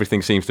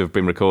everything seems to have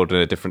been recorded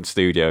in a different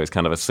studio. It's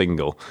kind of a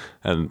single,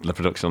 and the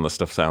production on the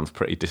stuff sounds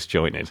pretty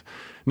disjointed.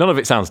 None of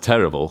it sounds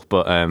terrible,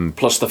 but...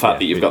 Plus the fact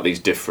that you've got these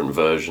different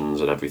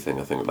versions and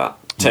everything, I think that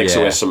takes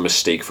away some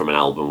mystique from an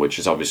album, which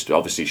is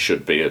obviously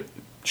should be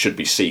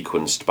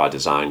sequenced by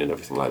design and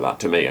everything like that,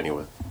 to me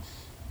anyway.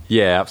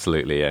 Yeah,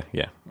 absolutely.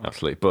 Yeah,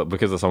 absolutely. But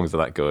because the songs are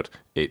that good,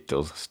 it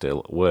does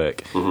still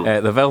work.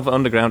 The Velvet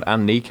Underground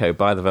and Nico,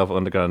 by the Velvet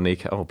Underground and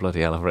Nico. Oh, bloody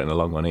hell, I've written a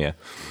long one here.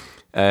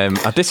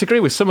 I disagree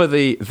with some of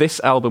this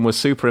album was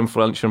super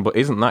influential, but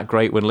isn't that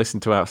great when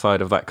listened to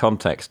outside of that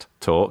context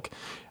talk.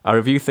 I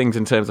review things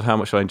in terms of how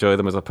much I enjoy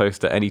them as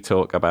opposed to any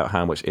talk about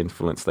how much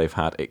influence they've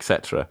had,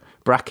 etc.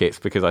 Brackets,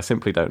 because I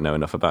simply don't know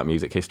enough about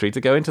music history to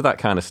go into that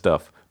kind of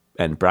stuff.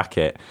 End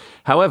bracket.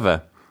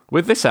 However,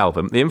 with this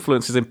album, the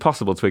influence is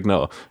impossible to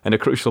ignore and a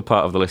crucial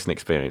part of the listening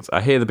experience.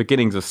 I hear the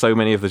beginnings of so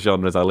many of the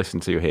genres I listen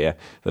to here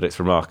that it's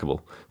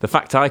remarkable. The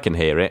fact I can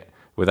hear it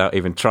without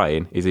even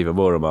trying is even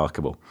more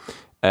remarkable.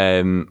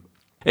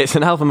 It's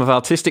an album of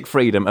artistic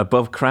freedom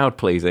above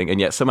crowd-pleasing, and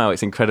yet somehow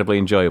it's incredibly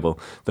enjoyable.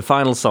 The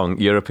final song,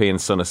 European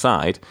Sun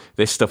aside,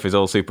 this stuff is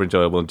all super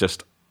enjoyable and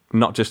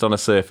not just on a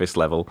surface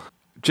level,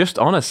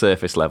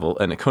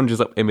 and it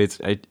conjures up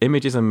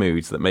images and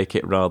moods that make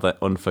it rather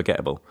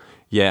unforgettable.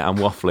 Yeah, I'm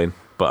waffling,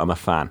 but I'm a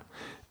fan.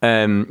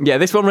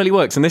 This one really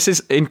works, and this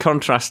is in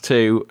contrast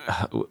to...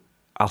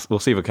 we'll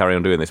see if I carry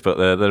on doing this, but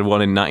the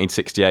one in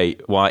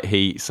 1968, White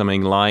Heat,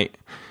 something light...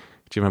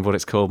 Do you remember what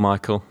it's called,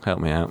 Michael? Help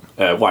me out.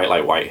 White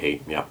Light, White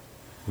Heat, yeah.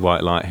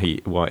 White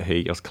Light, White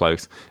Heat, I was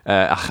close.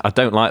 I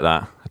don't like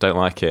that. I don't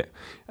like it.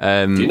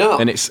 Do you not?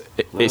 And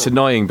it's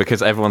annoying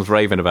because everyone's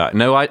raving about it.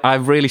 No, I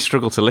really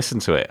struggle to listen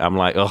to it. I'm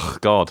like, oh,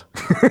 God.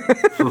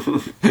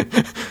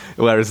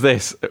 Whereas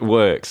this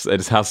works.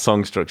 It has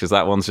song structures.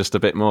 That one's just a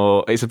bit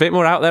more... It's a bit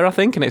more out there, I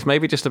think, and it's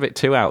maybe just a bit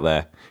too out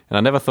there. And I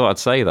never thought I'd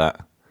say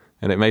that.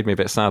 And it made me a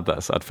bit sad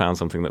that I'd found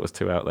something that was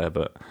too out there,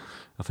 but...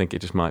 I think it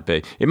just might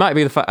be. It might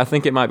be the fact. I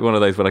think it might be one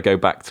of those when I go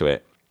back to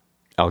it,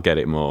 I'll get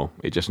it more.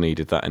 It just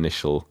needed that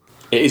initial.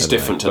 It is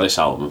different to this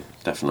album,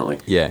 definitely.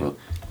 Yeah, but.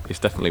 It's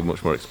definitely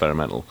much more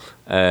experimental.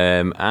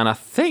 And I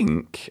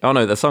think,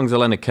 the songs of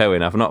Leonard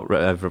Cohen. I've not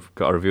ever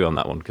got a review on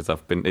that one because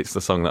it's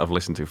the song that I've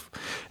listened to,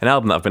 an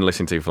album that I've been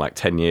listening to for like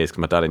 10 years because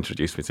my dad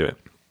introduced me to it.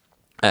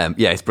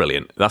 It's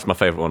brilliant. That's my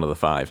favourite one of the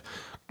 5.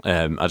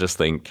 I just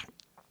think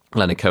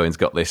Leonard Cohen's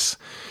got this.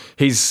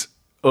 He's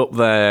up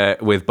there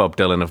with Bob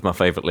Dylan of my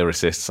favourite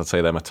lyricists. I'd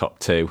say they're my top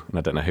 2, and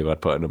I don't know who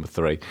I'd put at number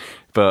 3.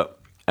 But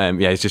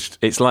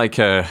it's like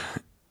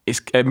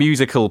it's a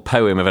musical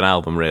poem of an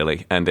album,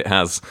 really, and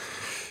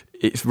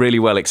it's really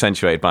well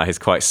accentuated by his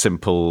quite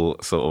simple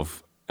sort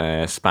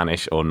of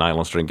Spanish or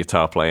nylon string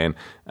guitar playing,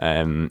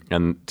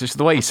 and just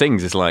the way he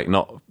sings is like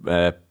not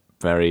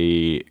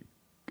very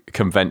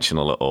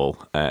conventional at all,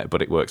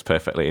 but it works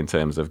perfectly in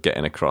terms of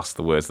getting across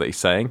the words that he's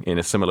saying in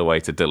a similar way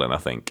to Dylan, I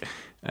think.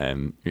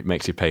 It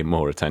makes you pay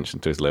more attention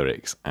to his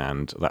lyrics,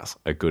 and that's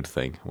a good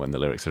thing when the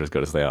lyrics are as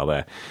good as they are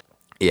there.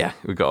 Yeah,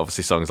 we've got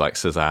obviously songs like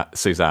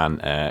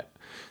Suzanne,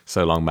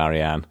 So Long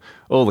Marianne,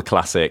 all the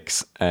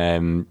classics. I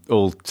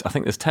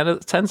think there's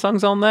 10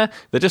 songs on there.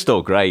 They're just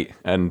all great,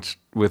 and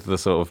with the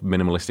sort of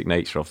minimalistic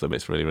nature of them,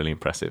 it's really, really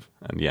impressive.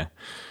 And yeah,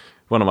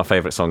 one of my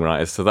favourite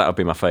songwriters, so that would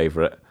be my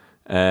favourite.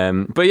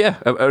 But yeah,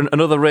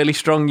 another really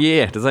strong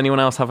year. Does anyone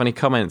else have any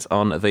comments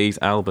on these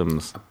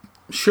albums?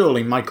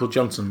 Surely Michael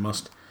Johnson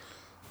must.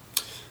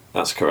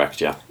 That's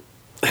correct, yeah.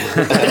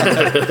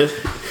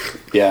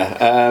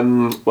 Yeah.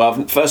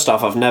 Well, first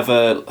off, I've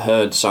never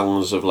heard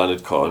songs of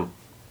Leonard Cohen,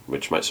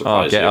 which might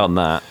surprise you. Oh, get on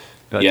that.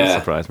 That does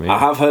surprise me. I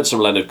have heard some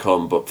Leonard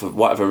Cohen, but for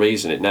whatever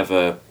reason, it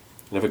never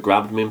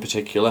grabbed me in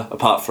particular,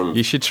 apart from...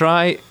 You should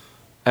try...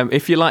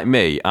 if you're like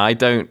me, I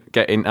don't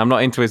get in... I'm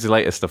not into his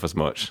later stuff as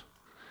much.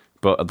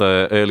 But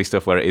the early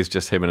stuff where it is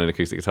just him and an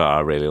acoustic guitar, I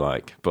really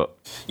like. But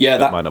yeah,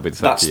 that might not be the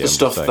same that's the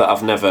stuff that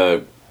I've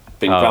never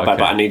been grabbed by,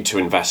 but I need to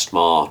invest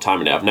more time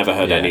in it. I've never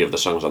heard any of the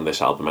songs on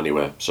this album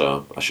anyway,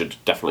 so I should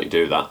definitely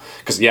do that.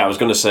 Because I was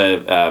going to say,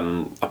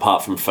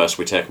 apart from First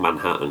We Take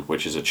Manhattan,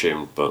 which is a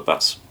tune, but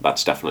that's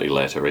definitely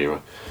later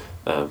era.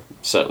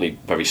 Certainly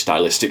very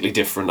stylistically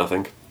different, I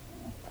think.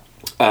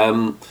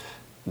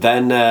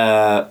 Then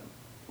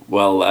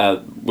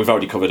we've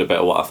already covered a bit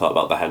of what I thought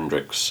about the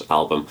Hendrix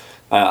album.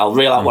 I'll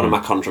reel out one of my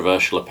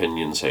controversial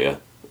opinions here.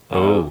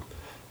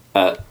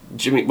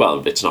 Jimmy,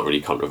 well, it's not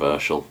really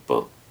controversial,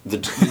 but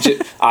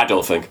I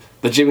don't think.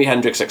 The Jimi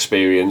Hendrix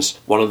Experience,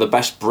 one of the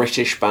best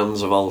British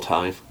bands of all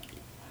time.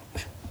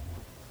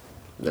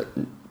 I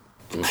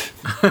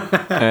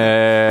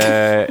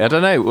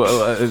don't know.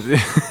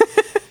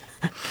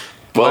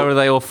 Where are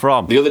they all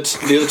from? The other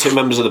two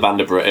members of the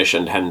band are British,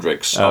 and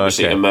Hendrix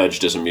obviously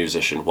emerged as a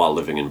musician while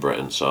living in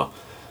Britain. So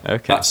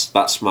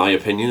that's my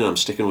opinion, and I'm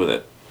sticking with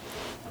it.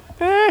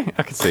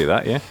 I can see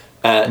that, yeah.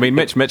 I mean,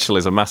 Mitch Mitchell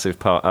is a massive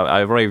part.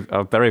 I rave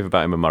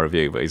about him in my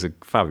review, but he's a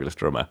fabulous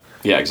drummer.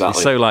 Yeah, exactly.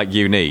 He's so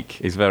unique.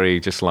 He's very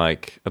just I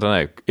don't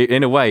know.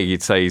 In a way,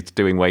 you'd say he's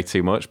doing way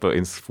too much, but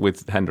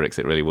with Hendrix,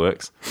 it really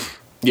works.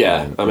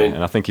 Yeah,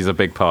 and I think he's a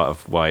big part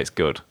of why it's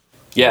good.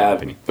 Yeah,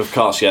 of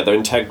course. Yeah, they're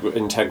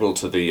integral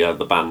to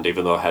the band,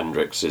 even though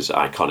Hendrix is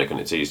iconic, and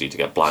it's easy to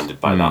get blinded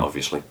by that,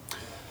 obviously.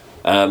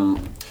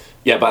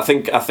 Yeah, but I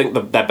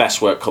think their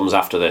best work comes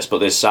after this. But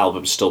this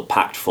album's still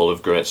packed full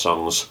of great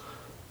songs.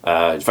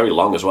 It's very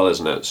long as well,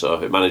 isn't it?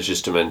 So it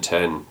manages to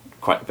maintain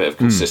quite a bit of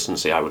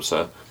consistency, I would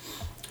say.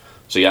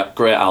 So yeah,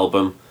 great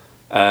album.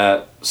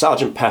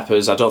 Sgt.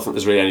 Pepper's, I don't think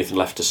there's really anything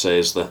left to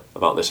say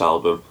about this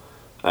album.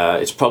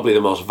 It's probably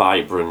the most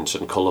vibrant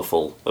and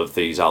colourful of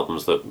these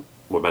albums that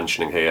we're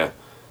mentioning here,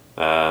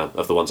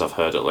 of the ones I've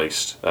heard at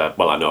least.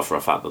 Well, I know for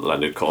a fact that the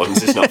Leonard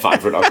Cohen's is not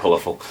vibrant or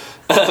colourful.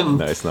 No,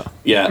 it's not.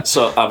 Yeah,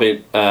 so, I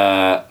mean,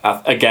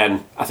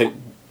 I think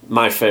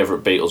my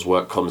favourite Beatles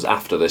work comes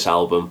after this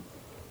album,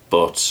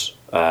 but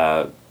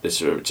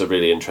it's a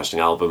really interesting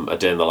album. A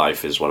Day in the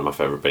Life is one of my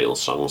favourite Beatles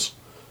songs,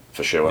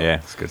 for sure. Yeah,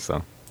 it's a good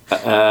song.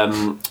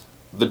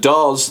 The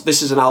Doors,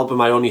 this is an album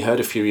I only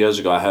heard a few years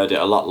ago. I heard it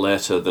a lot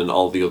later than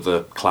all the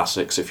other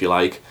classics, if you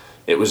like.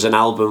 It was an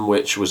album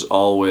which was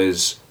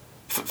always...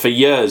 For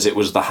years, it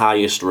was the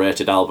highest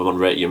rated album on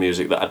Rate Your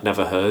Music that I'd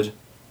never heard.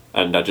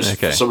 And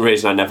for some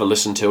reason, I never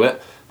listened to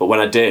it. But when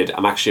I did,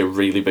 I'm actually a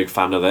really big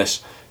fan of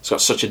this. It's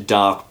got such a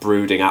dark,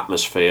 brooding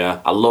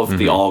atmosphere. I love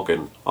the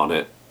organ on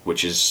it,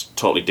 which is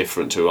totally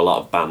different to a lot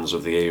of bands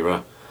of the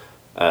era.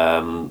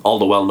 All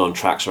the well-known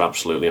tracks are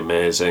absolutely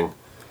amazing.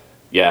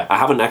 Yeah, I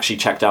haven't actually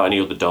checked out any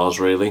other Doors,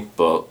 really,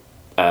 but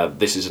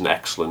this is an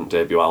excellent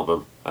debut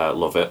album.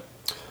 Love it.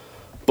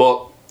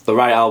 But the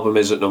right album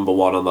is at number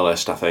 1 on the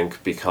list, I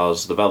think,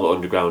 because The Velvet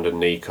Underground and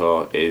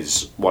Nico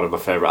is one of my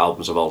favourite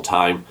albums of all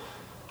time.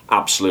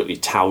 Absolutely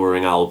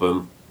towering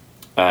album.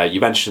 You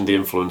mentioned the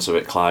influence of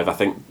it, Clive. I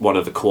think one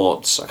of the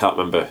quotes, I can't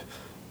remember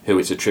who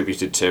it's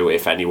attributed to,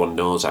 if anyone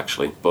knows,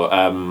 actually, but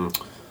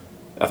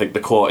I think the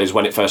quote is,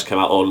 when it first came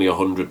out, only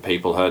 100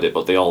 people heard it,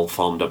 but they all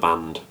formed a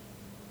band.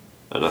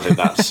 And I think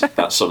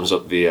that sums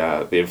up the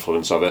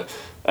influence of it.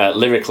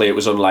 Lyrically, it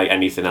was unlike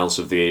anything else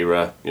of the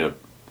era. You know,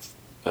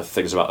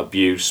 things about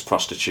abuse,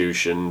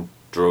 prostitution,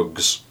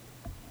 drugs.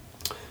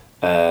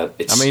 As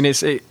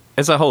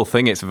a whole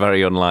thing, it's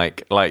very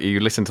unlike. Like, you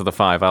listen to the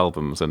 5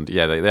 albums, and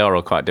yeah, they are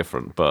all quite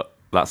different, but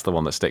that's the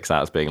one that sticks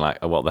out as being like,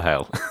 oh, what the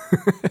hell?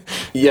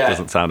 Yeah, it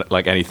doesn't sound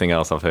like anything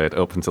else I've heard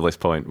up until this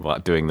point.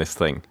 Like doing this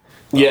thing.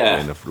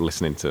 Yeah, of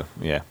listening to,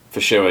 yeah,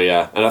 for sure,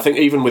 yeah. And I think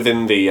even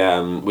within the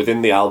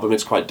album,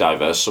 it's quite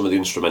diverse. Some of the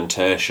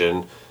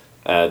instrumentation,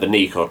 the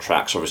Nico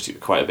tracks, obviously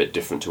quite a bit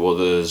different to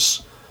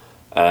others.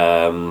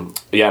 And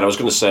I was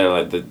going to say,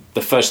 like,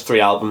 the first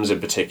 3 albums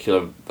in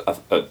particular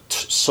are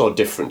so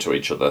different to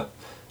each other.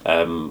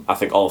 I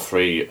think all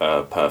 3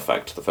 are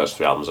perfect. The first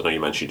 3 albums. I know you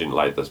mentioned you didn't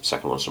like the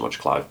second one so much,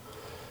 Clive.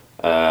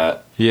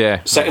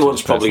 Second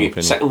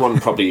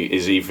one probably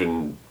is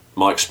even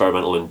more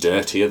experimental and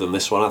dirtier than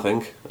this one, I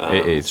think.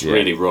 It is. It's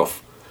really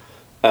rough.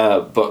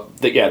 They're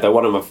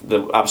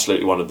they're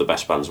absolutely one of the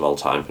best bands of all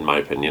time, in my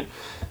opinion.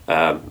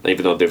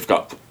 Even though they've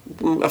got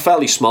a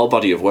fairly small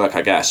body of work,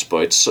 I guess,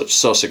 but it's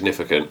so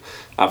significant.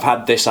 I've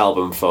had this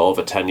album for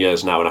over 10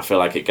 years now, and I feel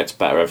like it gets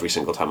better every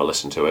single time I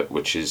listen to it,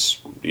 which is,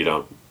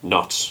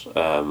 not...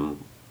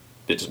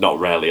 it's not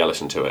rarely I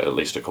listen to it, at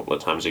least a couple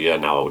of times a year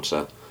now, I would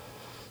say.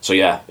 So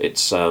yeah,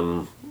 it's...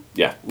 nothing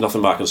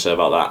more I can say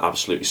about that.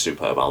 Absolutely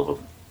superb album.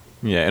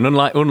 Yeah, and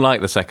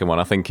unlike the second one,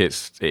 I think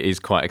it is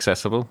quite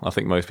accessible. I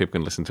think most people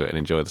can listen to it and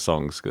enjoy the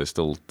songs, because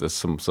there's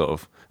some sort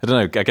of, I don't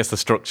know, I guess the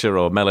structure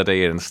or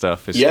melody and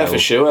stuff is for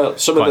sure.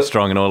 Quite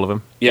strong in all of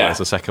them. Yeah. Whereas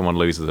the second one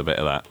loses a bit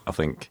of that, I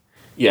think.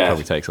 Yeah. It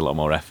probably takes a lot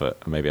more effort,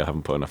 and maybe I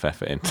haven't put enough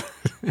effort in.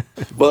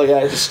 Well,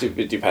 yeah,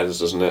 it depends,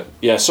 doesn't it?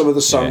 Yeah, some of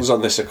the songs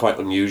on this are quite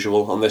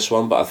unusual on this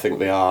one, but I think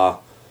they're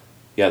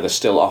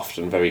still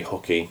often very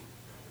hooky,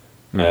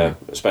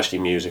 especially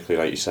musically,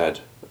 like you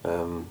said.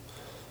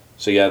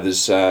 So yeah,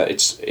 there's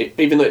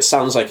even though it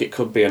sounds like it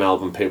could be an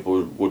album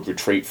people would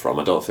retreat from,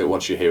 I don't think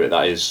once you hear it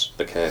that is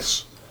the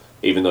case.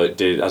 Even though it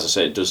did, as I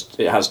say, it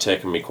has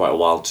taken me quite a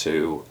while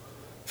to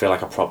feel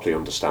like I properly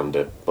understand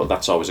it. But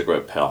that's always a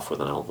great payoff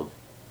with an album.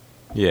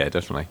 Yeah,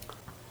 definitely.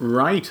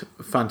 Right,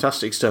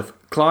 fantastic stuff.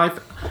 Clive,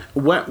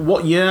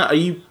 what year are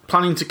you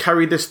planning to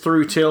carry this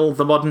through till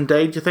the modern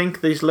day, do you think,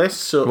 these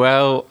lists? Or?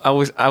 Well, I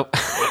was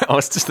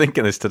just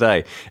thinking this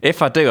today.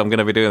 If I do, I'm going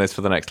to be doing this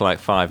for the next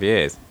 5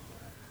 years.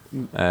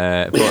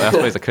 But I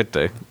suppose I could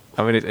do.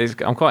 I mean,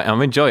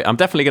 I'm enjoying. I'm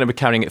definitely going to be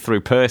carrying it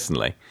through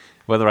personally.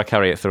 Whether I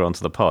carry it through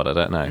onto the pod, I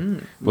don't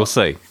know. We'll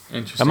see.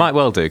 Interesting. I might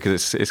well do,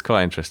 because it's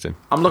quite interesting.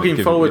 I'm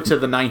looking forward to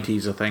the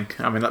 90s, I think.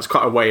 I mean, that's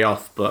quite a way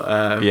off,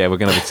 but... Yeah, we're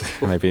going to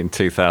be maybe in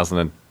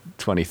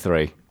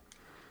 2023.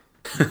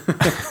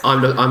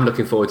 I'm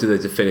looking forward to the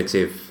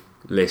definitive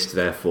list,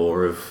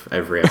 therefore, of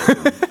every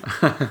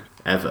album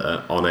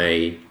ever on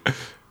a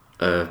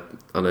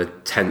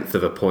 1/10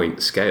 of a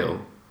point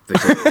scale.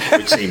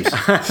 Which seems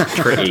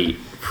pretty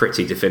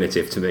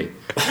definitive to me.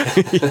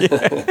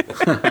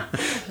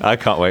 I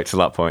can't wait till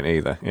that point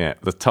either. Yeah,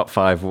 the top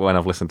 5, when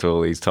I've listened to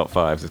all these top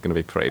 5s, is going to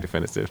be pretty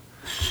definitive.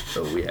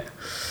 Oh yeah.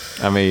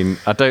 I mean,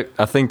 I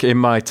think in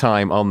my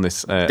time on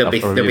this, there'll be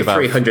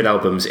 300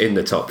 albums in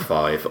the top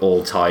 5,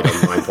 all tied on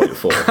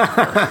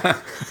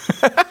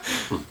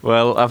 9.4.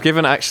 Well, I've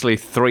given actually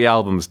 3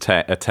 albums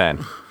a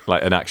 10,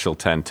 like an actual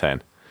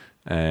 10/10,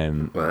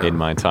 in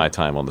my entire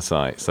time on the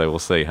site. So we'll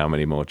see how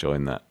many more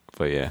join that.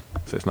 But yeah,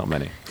 so it's not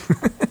many.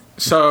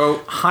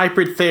 So,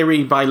 Hybrid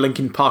Theory by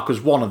Linkin Park was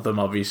one of them,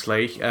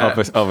 obviously.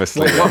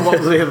 Obviously.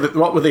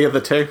 What were the other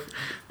 2?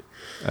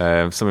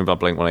 Something by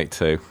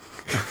Blink-182.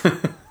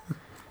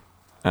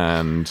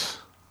 and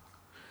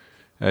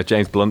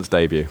James Blunt's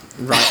debut.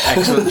 Right,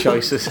 excellent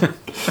choices.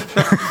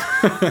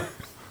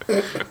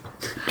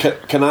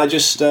 Can I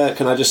just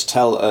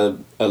tell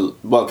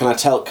can I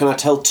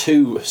tell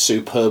two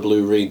superb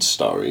Lou Reed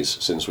stories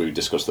since we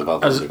discussed the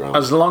Velvet Underground?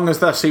 As long as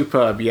they're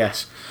superb,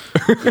 yes.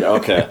 Yeah,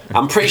 okay.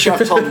 I'm pretty sure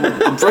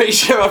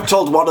I've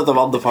told one of them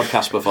on the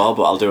podcast before,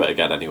 but I'll do it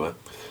again anyway.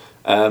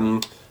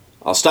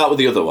 I'll start with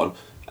the other one.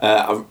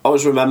 I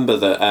always remember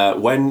that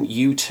when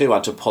U2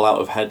 had to pull out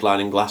of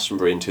headlining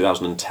Glastonbury in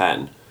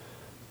 2010,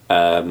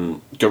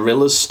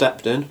 Gorillaz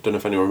stepped in. Don't know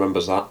if anyone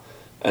remembers that.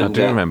 And, I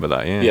do remember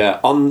that, yeah. Yeah,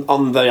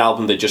 on the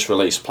album they just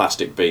released,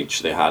 Plastic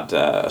Beach, they had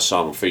a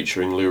song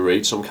featuring Lou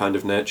Reed, Some Kind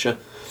of Nature.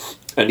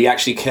 And he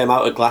actually came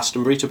out at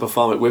Glastonbury to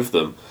perform it with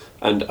them.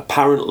 And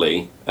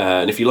apparently,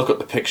 and if you look at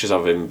the pictures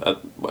of him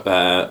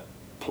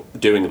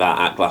doing that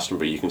at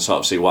Glastonbury, you can sort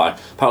of see why.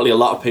 Apparently a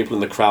lot of people in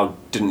the crowd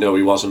didn't know who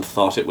he was and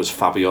thought it was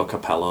Fabio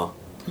Capello.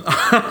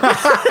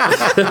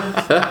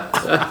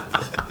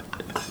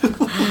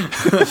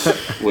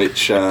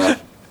 Which,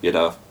 you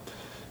know...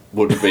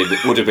 Would have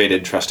been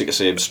interesting to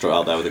see him strut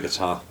out there with a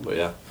guitar, but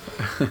yeah.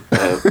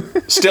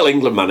 Still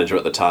England manager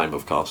at the time,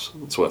 of course.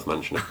 It's worth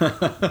mentioning.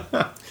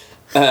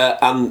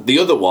 And the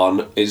other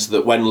one is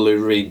that when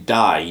Lou Reed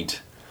died,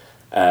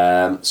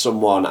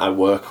 someone I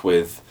work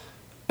with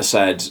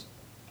said,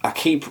 I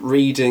keep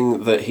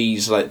reading that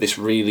he's like this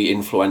really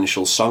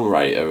influential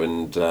songwriter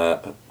and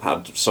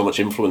had so much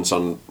influence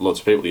on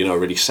lots of people, you know, a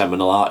really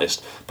seminal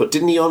artist. But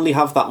didn't he only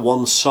have that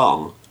one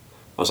song?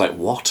 I was like,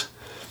 what?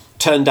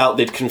 Turned out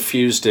they'd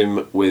confused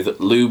him with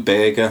Lou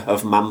Bega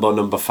of Mambo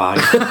No. 5.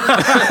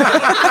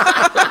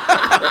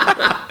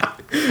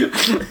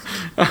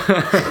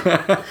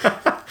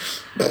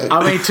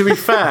 I mean, to be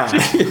fair,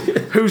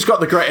 who's got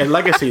the greater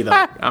legacy, though?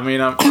 I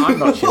mean, I'm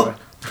not sure.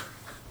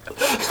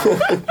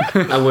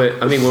 And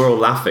we're all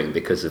laughing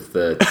because of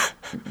the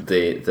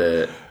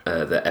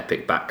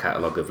epic back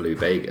catalogue of Lou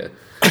Bega.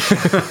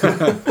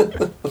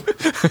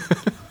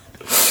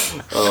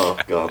 Oh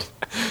God.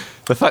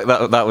 The fact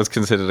that that was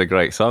considered a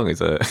great song is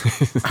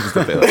just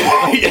a bit like...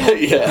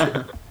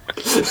 yeah.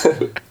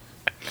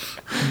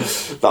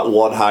 That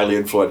one highly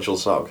influential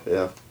song,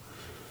 yeah.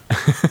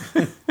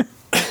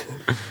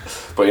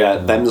 But yeah,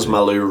 them's my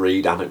Lou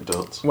Reed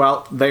anecdotes.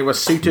 Well, they were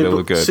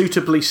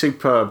suitably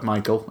superb,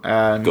 Michael.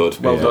 Good.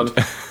 Well done.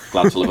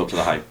 Glad to live up to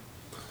the hype.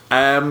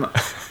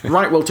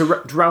 Right, well, to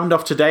round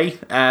off today,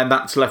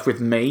 that's left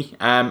with me.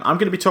 I'm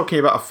going to be talking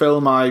about a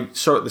film I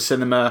saw at the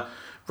cinema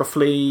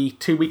roughly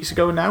 2 weeks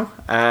ago now.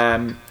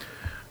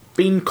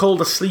 Been called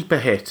a sleeper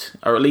hit,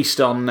 or at least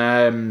on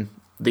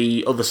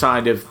the other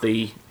side of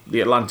the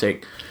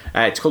Atlantic.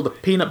 It's called The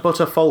Peanut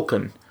Butter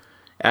Falcon.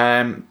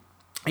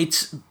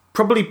 It's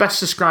probably best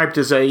described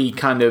as a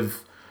kind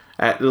of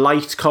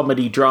light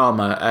comedy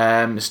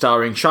drama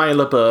starring Shia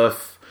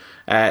LaBeouf,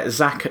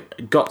 Zach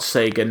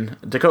Gottsagen,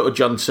 Dakota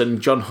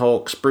Johnson, John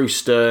Hawkes, Bruce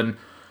Stern,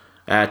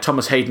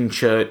 Thomas Hayden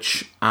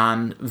Church,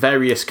 and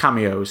various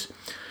cameos.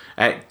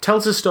 It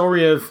tells the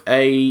story of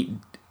a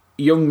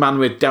young man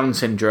with Down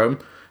syndrome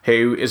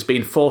who has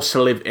been forced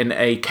to live in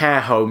a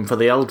care home for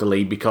the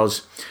elderly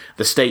because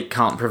the state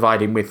can't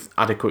provide him with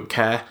adequate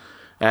care.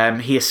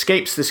 He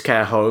escapes this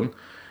care home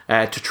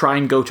to try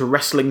and go to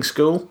wrestling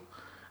school.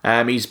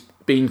 He's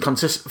been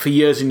consistent for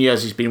years and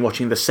years. He's been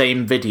watching the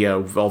same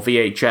video or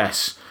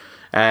VHS.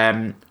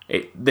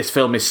 This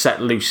film is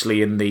set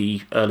loosely in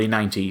the early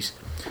 90s.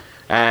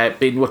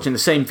 Been watching the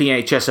same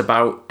VHS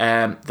about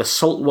the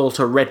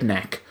Saltwater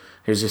Redneck,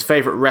 who's his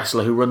favourite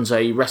wrestler who runs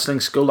a wrestling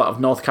school out of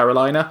North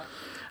Carolina.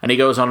 And he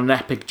goes on an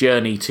epic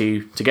journey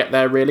to get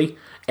there, really,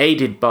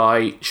 aided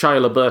by Shia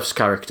LaBeouf's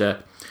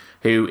character,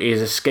 who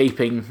is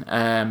escaping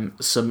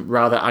some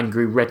rather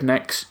angry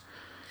rednecks.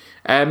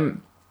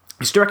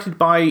 It's directed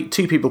by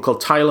two people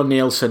called Tyler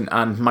Nielsen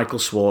and Michael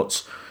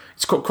Schwartz.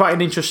 It's quite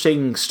an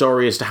interesting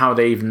story as to how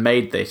they even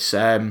made this.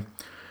 They're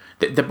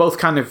both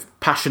kind of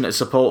passionate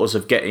supporters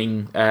of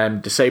getting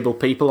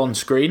disabled people on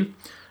screen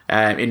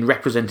in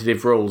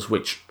representative roles,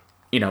 which,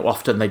 you know,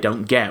 often they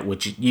don't get,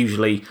 which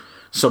usually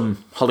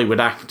some Hollywood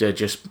actor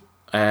just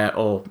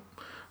or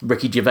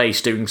Ricky Gervais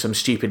doing some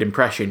stupid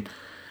impression.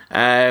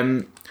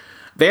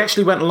 They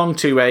actually went along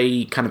to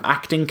a kind of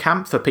acting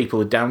camp for people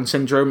with Down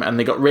syndrome, and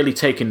they got really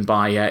taken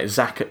by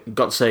Zach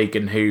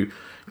Gottsagen, who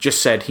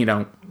just said, you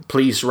know,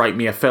 please write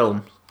me a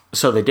film.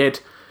 So they did.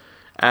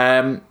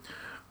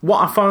 What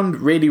I found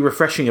really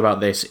refreshing about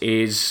this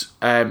is,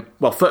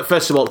 well,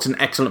 first of all, it's an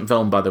excellent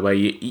film, by the way.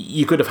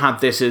 You could have had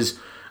this as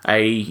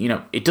a, you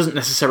know, it doesn't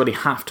necessarily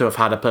have to have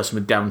had a person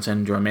with Down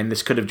syndrome in.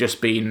 This could have just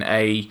been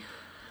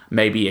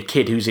maybe a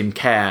kid who's in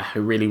care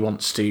who really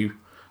wants to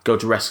go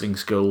to wrestling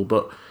school.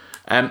 But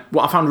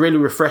what I found really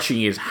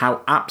refreshing is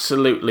how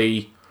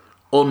absolutely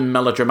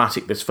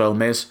unmelodramatic this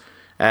film is.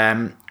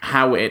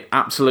 How it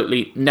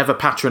absolutely never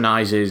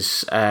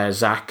patronises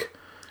Zach.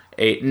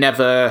 It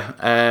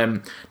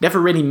never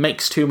really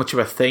makes too much of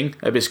a thing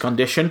of his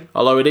condition,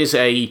 although it is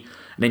an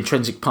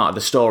intrinsic part of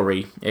the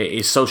story.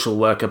 His social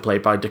worker,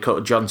 played by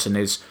Dakota Johnson,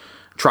 is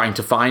trying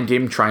to find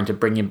him, trying to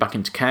bring him back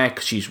into care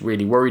because she's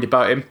really worried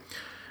about him.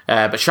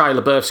 But Shia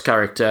LaBeouf's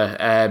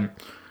character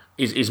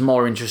is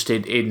more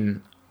interested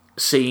in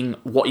seeing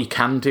what he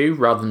can do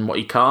rather than what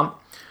he can't.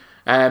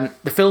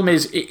 The film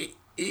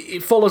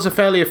it follows a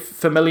fairly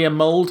familiar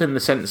mould in the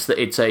sense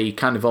that it's a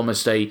kind of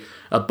almost a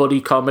buddy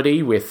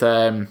comedy with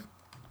kind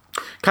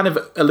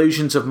of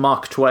illusions of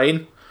Mark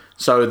Twain.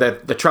 So they're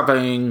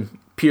travelling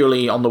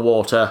purely on the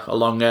water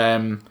along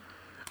the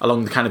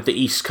kind of the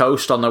East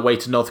Coast on their way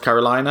to North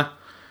Carolina,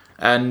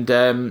 and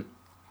the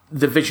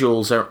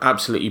visuals are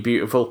absolutely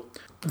beautiful.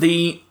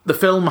 The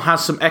film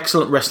has some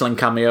excellent wrestling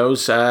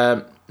cameos,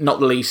 not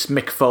the least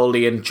Mick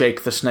Foley and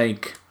Jake the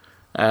Snake,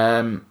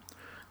 to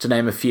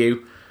name a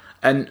few.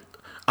 And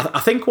I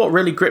think what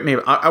really gripped me,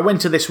 I went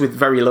to this with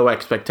very low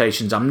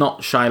expectations. I'm not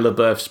Shia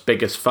LaBeouf's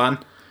biggest fan,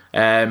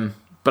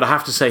 but I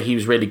have to say he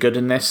was really good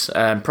in this.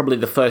 Probably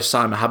the first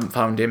time I haven't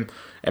found him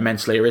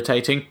immensely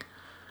irritating.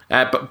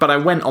 But I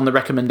went on the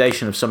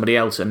recommendation of somebody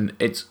else, and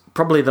it's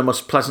probably the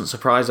most pleasant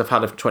surprise I've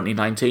had of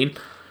 2019.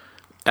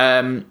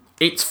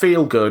 It's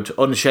feel good,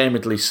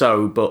 unashamedly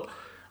so, but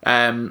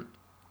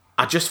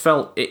I just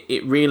felt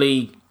it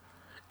really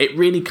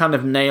kind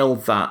of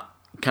nailed that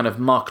kind of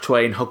Mark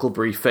Twain,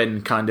 Huckleberry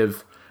Finn kind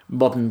of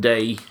modern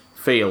day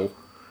feel,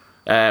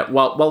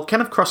 while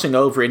kind of crossing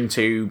over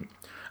into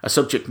a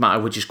subject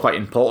matter which is quite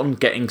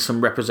important, getting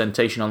some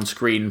representation on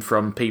screen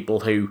from people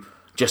who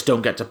just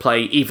don't get to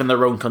play even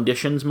their own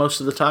conditions most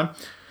of the time.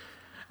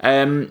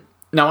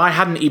 Now, I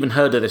hadn't even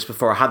heard of this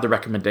before I had the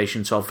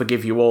recommendation, so I'll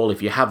forgive you all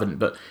if you haven't,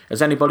 but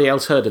has anybody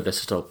else heard of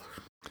this at all?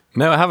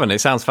 No, I haven't. It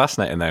sounds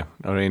fascinating, though.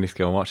 I really need to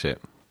go and watch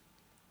it.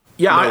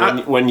 Yeah,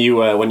 no, when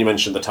you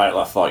mentioned the title,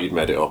 I thought you'd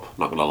made it up,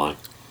 not going to lie.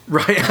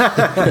 Right.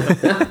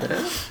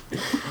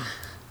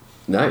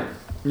 No.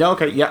 No,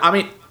 okay, yeah. I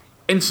mean,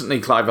 instantly,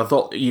 Clive, I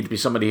thought you'd be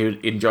somebody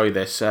who'd enjoy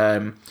this.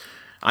 I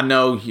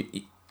know,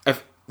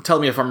 tell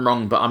me if I'm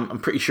wrong, but I'm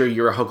pretty sure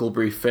you're a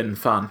Huckleberry Finn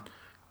fan.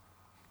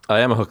 I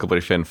am a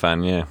Huckleberry Finn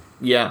fan, yeah.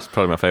 Yeah. It's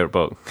probably my favourite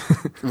book.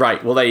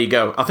 Right, well, there you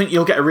go. I think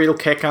you'll get a real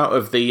kick out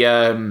of the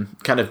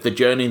kind of the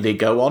journey they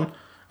go on,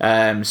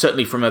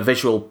 certainly from a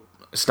visual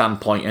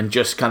standpoint, and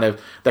just kind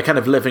of, they're kind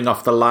of living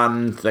off the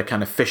land, they're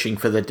kind of fishing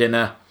for the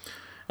dinner.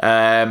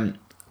 And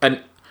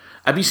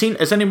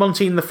has anyone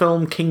seen the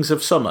film Kings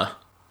of Summer?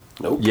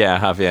 Nope. Yeah, I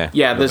have, yeah.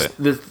 Yeah,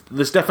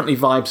 there's definitely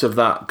vibes of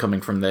that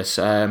coming from this.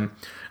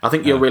 I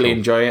think you'll really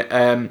enjoy it.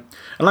 And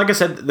like I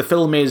said, the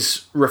film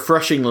is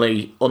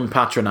refreshingly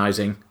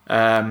unpatronising.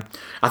 I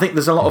think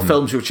there's a lot of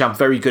films which have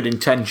very good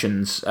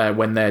intentions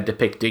when they're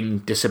depicting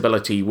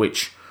disability,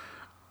 which,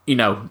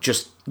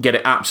 just get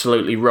it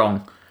absolutely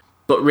wrong.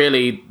 But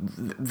really,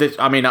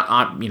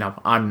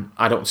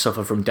 I don't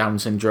suffer from Down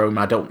syndrome.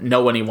 I don't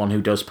know anyone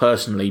who does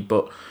personally,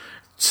 but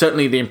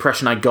certainly the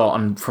impression I got,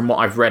 and from what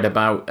I've read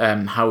about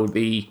how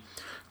the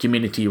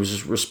community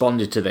has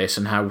responded to this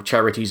and how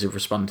charities have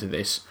responded to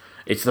this,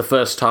 it's the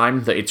first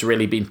time that it's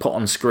really been put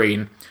on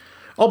screen.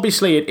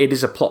 Obviously, it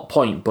is a plot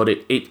point, but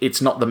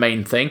it's not the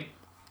main thing.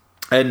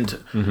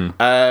 And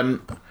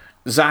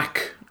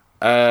Zach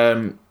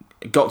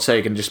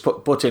Gottsagen just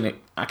put in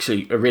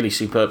actually a really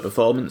superb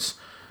performance.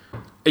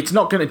 It's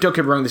not going to, don't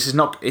get me wrong,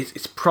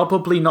 it's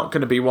probably not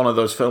going to be one of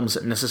those films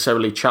that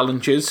necessarily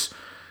challenges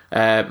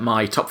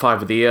my top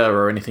 5 of the year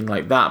or anything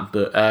like that,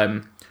 but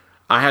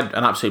I had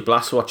an absolute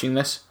blast watching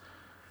this.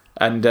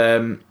 And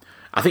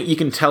I think you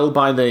can tell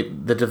by the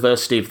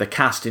diversity of the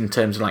cast in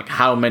terms of like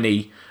how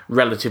many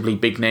relatively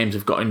big names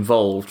have got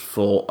involved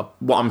for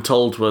what I'm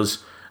told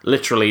was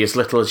literally as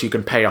little as you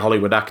can pay a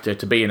Hollywood actor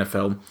to be in a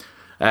film.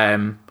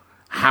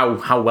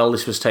 How well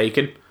this was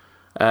taken.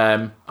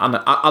 And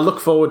I look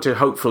forward to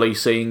hopefully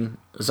seeing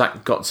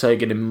Zach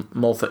Gottsagen in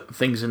more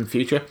things in the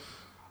future.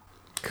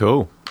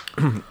 Cool.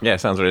 Yeah,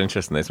 sounds really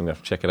interesting, this. I'm going to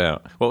have to check it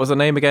out. What was the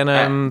name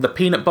again? The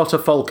Peanut Butter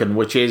Falcon,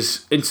 which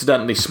is,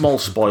 incidentally, small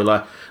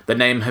spoiler, the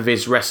name of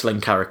his wrestling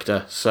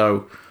character.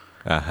 So,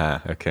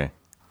 okay.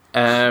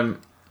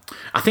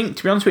 I think,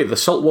 to be honest with you, the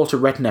Saltwater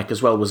Redneck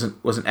as well is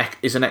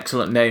an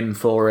excellent name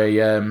for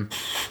a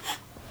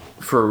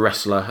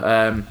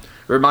wrestler.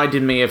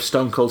 Reminded me of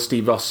Stone Cold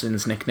Steve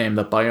Austin's nickname,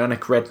 the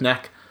Bionic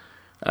Redneck.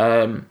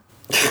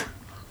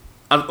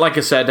 Like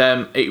I said,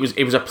 it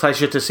was a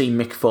pleasure to see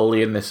Mick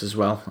Foley in this as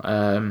well,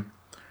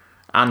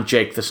 and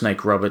Jake the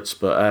Snake Roberts.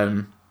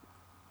 But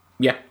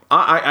yeah,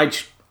 I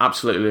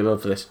absolutely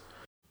love this.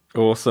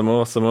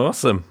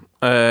 Awesome.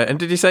 And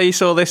did you say you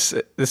saw this?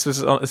 This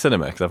was on the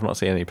cinema, because I've not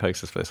seen any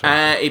posters for this one.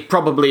 It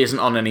probably isn't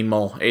on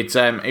anymore. It was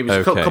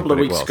a couple of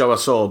weeks ago I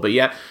saw, but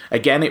yeah,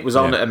 again, it was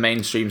on at a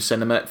mainstream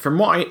cinema. From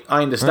what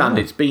I understand,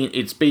 it's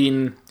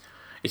been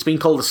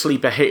called a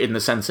sleeper hit in the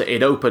sense that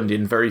it opened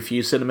in very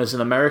few cinemas in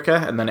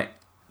America, and then it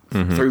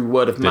through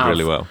word of mouth,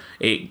 really well.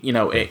 It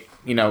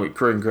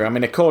grew and grew. I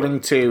mean, according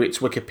to its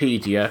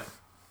Wikipedia,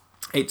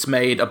 it's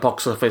made a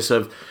box office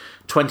of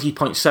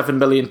 $20.7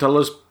 million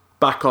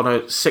back on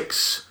a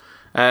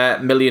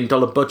 $6 million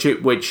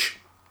budget, which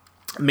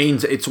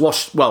means it's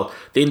washed. Well,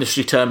 the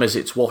industry term is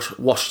it's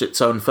washed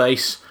its own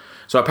face.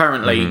 So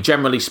apparently,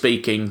 generally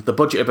speaking, the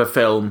budget of a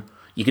film,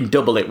 you can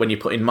double it when you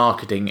put in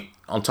marketing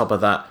on top of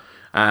that.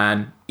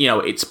 and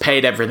it's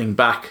paid everything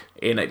back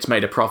and it's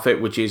made a profit,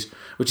 which is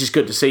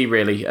good to see,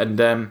 really. And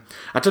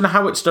I don't know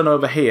how it's done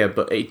over here,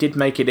 but it did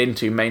make it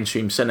into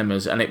mainstream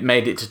cinemas, and it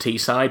made it to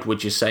Teesside,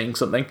 which is saying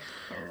something.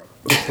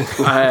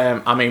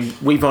 I mean,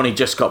 we've only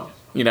just got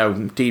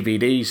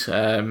DVDs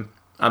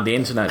and the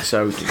internet,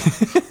 so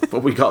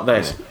but we got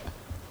this.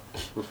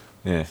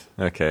 Yeah,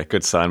 okay,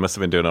 good sign. Must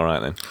have been doing all right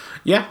then.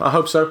 Yeah, I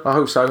hope so.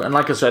 And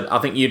like I said, I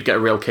think you'd get a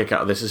real kick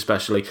out of this,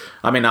 especially.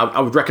 I mean, I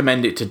would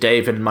recommend it to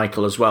Dave and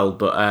Michael as well,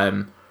 but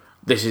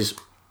this is,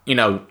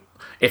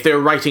 if they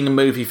were writing a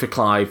movie for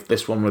Clive,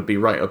 this one would be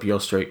right up your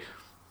street.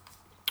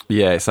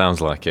 Yeah, it sounds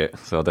like it,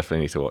 so I'll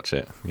definitely need to watch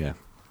it, yeah.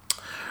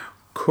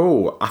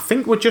 Cool. I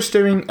think we're just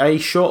doing a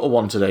shorter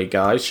one today,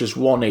 guys, just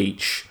one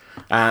each.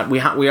 We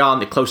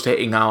are close to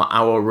hitting our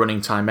hour running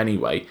time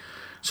anyway.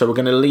 So we're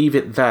going to leave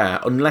it there,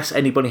 unless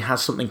anybody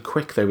has something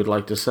quick they would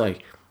like to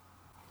say.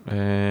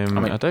 I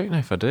don't know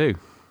if I do.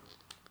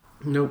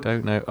 Nope.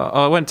 Don't know.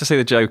 I went to see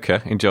The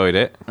Joker, enjoyed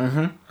it.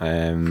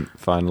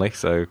 Finally,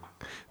 so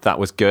that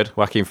was good.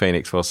 Joaquin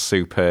Phoenix was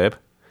superb.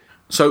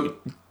 So,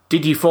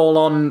 did you fall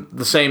on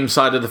the same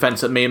side of the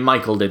fence that me and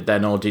Michael did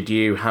then, or did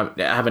you have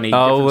any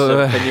difference of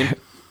opinion?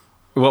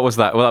 What was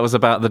that? Well, that was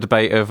about the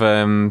debate of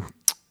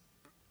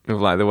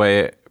like the way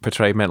it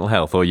portrayed mental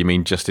health, or you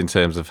mean just in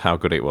terms of how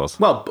good it was?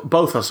 Well,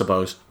 both, I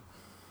suppose.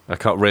 I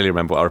can't really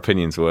remember what our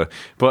opinions were,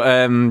 but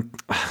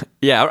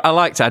yeah, I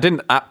liked it. I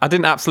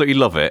didn't absolutely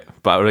love it,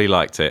 but I really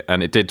liked it,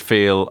 and it did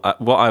feel.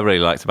 What I really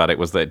liked about it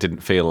was that it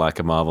didn't feel like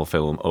a Marvel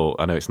film, or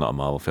I know it's not a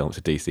Marvel film; it's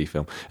a DC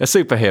film, a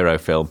superhero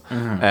film,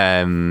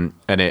 and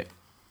it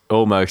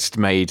almost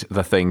made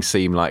the thing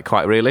seem like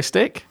quite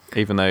realistic,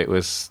 even though it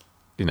was,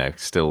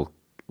 still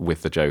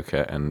with the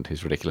Joker and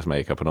his ridiculous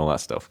makeup and all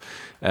that stuff.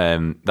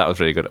 That was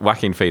really good.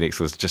 Joaquin Phoenix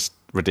was just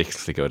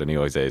ridiculously good, and he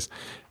always is.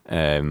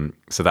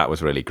 So that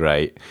was really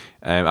great.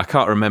 I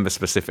can't remember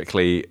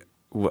specifically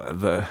what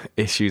the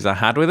issues I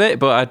had with it,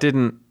 but I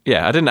didn't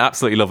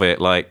absolutely love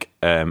it like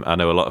I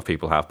know a lot of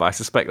people have, but I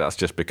suspect that's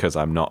just because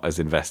I'm not as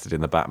invested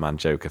in the Batman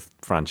Joker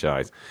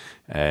franchise.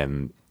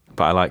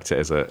 But I liked it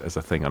as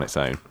a thing on its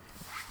own.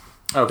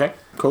 Okay,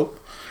 cool.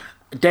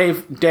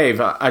 Dave,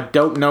 I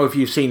don't know if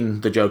you've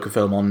seen the Joker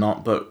film or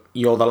not, but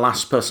you're the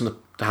last person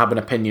to have an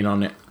opinion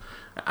on it.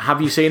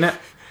 Have you seen it?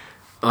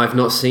 I've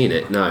not seen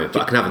it, no,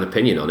 but I can have an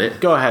opinion on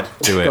it. Go ahead.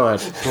 Go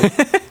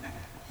ahead.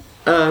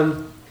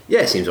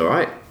 Yeah, it seems all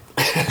right.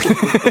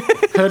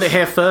 Heard it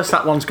here first.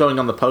 That one's going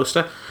on the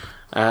poster.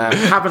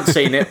 Haven't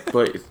seen it,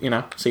 but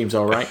seems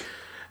all right.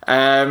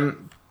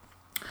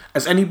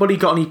 Has anybody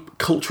got any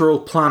cultural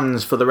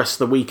plans for the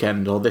rest of the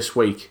weekend or this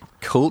week?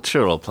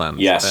 Cultural plans?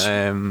 Yes.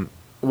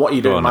 What are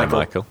you doing,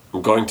 Michael?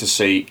 I'm going to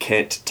see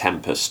Kate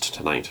Tempest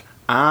tonight.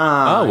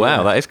 Oh,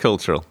 wow, that is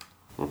cultural.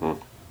 Mm-hmm.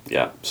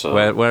 Yeah. So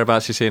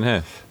whereabouts are you seeing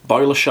her?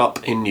 Boiler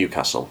Shop in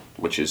Newcastle,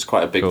 which is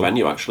quite a big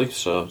venue actually.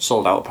 So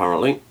sold out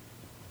apparently.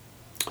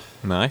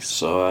 Nice.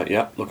 So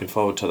looking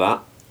forward to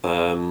that.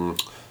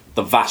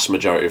 The vast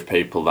majority of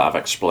people that I've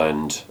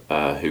explained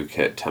who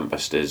Kate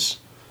Tempest is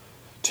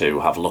to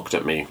have looked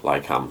at me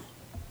like I'm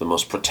the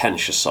most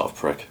pretentious sort of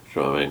prick. Do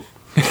you know what I mean?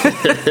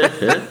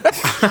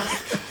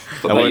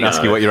 I won't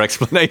ask you what your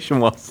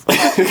explanation was.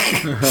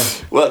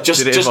 Well,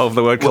 did it involve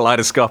the word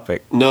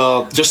kaleidoscopic?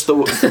 No, just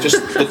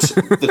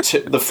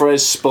the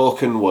phrase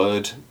 "spoken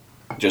word"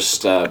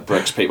 just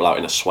breaks people out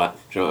in a sweat.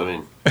 Do you know what I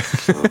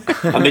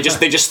mean? And they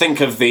just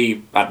think of the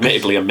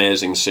admittedly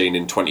amazing scene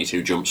in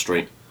 22 Jump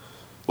Street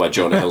where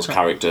Jonah Hill's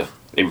character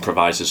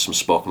improvises some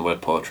spoken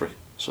word poetry.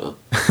 So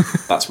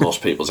that's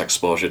most people's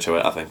exposure to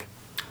it, I think.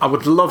 I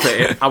would love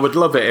it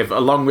if,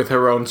 along with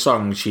her own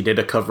song, she did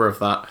a cover of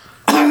that.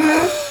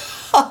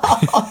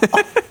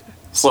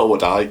 So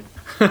would I.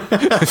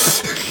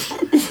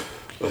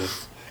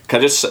 I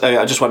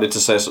just wanted to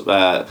say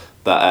that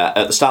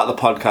at the start of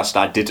the podcast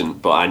I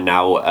didn't, but I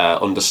now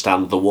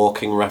understand the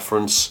walking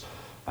reference,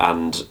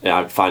 and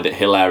I find it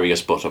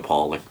hilarious but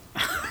appalling.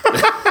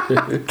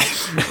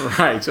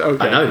 Right,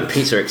 okay. I know,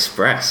 Pizza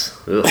Express.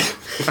 Yeah,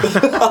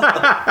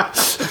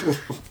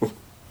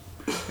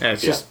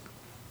 it's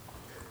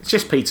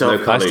just pizza.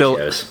 No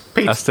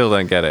I still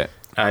don't get it.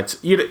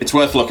 It's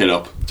worth looking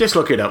up. Just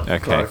look it up. Okay,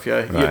 Clive,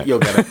 right. You'll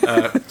get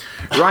it.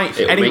 Right.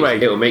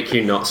 It will make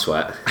you not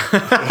sweat.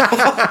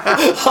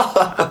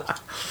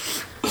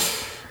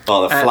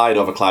 Oh, they're flying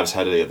over Clive's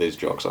head here, these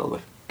jokes, aren't they?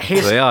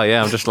 They are.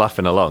 Yeah, I'm just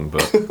laughing along,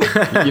 but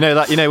you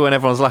know when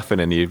everyone's laughing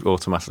and you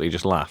automatically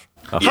just laugh.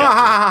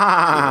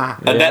 Yeah.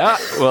 And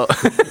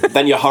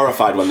then you're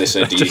horrified when they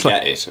say, "Do you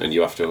get it?" And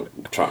you have to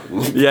try.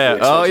 Yeah.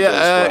 Oh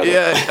yeah.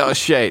 Yeah. Oh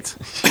shit.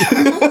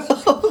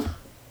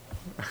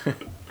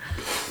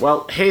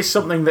 Well, here's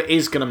something that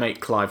is going to make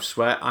Clive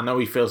sweat. I know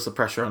he feels the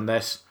pressure on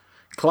this.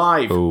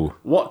 Clive,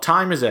 What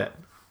time is it?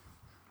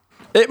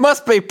 It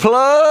must be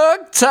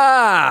plug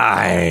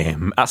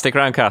time! At Stick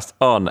Around Cast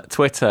on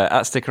Twitter,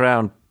 at Stick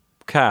Around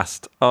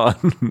Podcast on,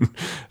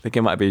 I think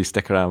it might be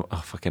Stick Around. Oh,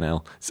 fucking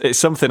hell. It's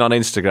something on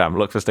Instagram.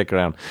 Look for Stick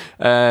Around.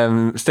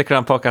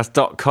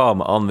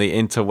 StickAroundPodcast.com on the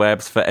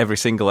interwebs for every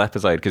single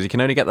episode, because you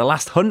can only get the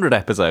last 100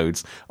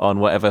 episodes on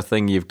whatever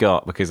thing you've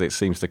got, because it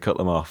seems to cut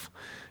them off.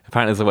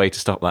 Apparently there's a way to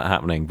stop that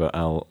happening, but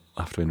I'll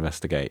have to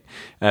investigate.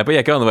 But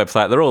yeah, go on the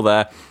website. They're all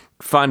there.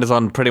 Find us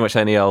on pretty much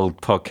any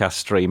old podcast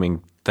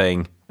streaming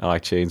thing,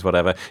 iTunes,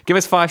 whatever. Give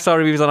us 5-star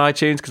reviews on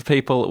iTunes, because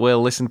people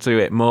will listen to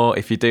it more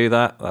if you do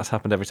that. That's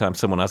happened every time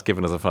someone has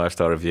given us a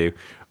 5-star review.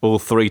 All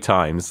 3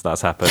 times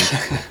that's happened.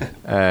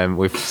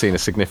 We've seen a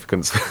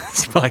significant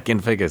spike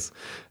in figures.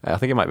 I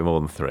think it might be more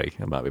than 3.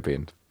 It might be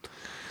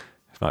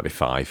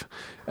 5.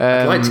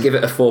 I'd like to give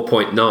it a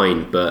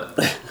 4.9, but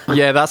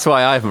yeah, that's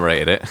why I haven't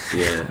rated it.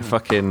 Yeah.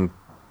 Fucking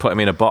put him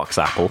in a box,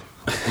 Apple.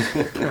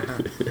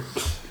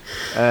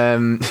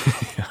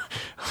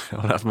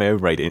 That's my own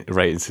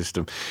rating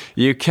system.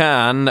 You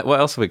can. What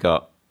else have we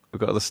got? We've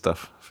got other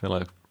stuff. I feel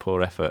like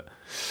poor effort.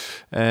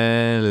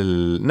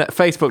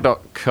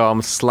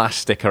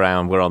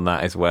 Facebook.com/stickaround. We're on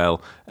that as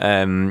well.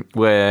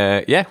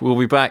 We'll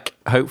be back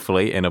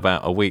hopefully in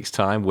about a week's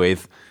time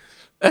with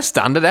a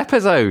standard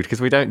episode, because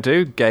we don't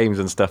do games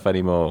and stuff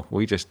anymore.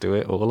 We just do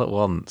it all at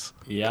once.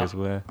 Yeah. Because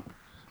we're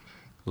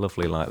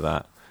lovely like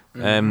that.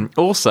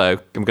 Also,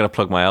 I'm going to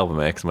plug my album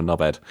here because I'm a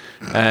knobhead.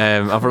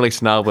 I've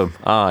released an album,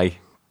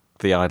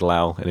 the Idle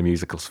Owl in a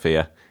Musical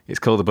Sphere. It's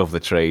called Above the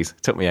Trees.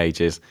 It took me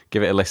ages.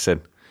 Give it a listen.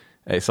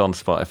 It's on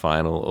Spotify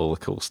and all the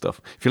cool stuff.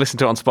 If you listen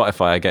to it on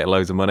Spotify, I get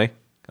loads of money.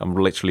 I'm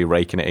literally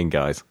raking it in,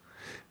 guys.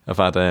 I've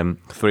had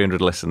 300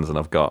 listens and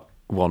I've got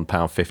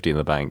 £1.50 in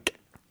the bank.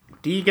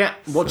 Do you get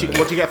what do you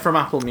get from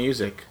Apple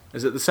Music?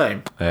 Is it the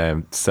same?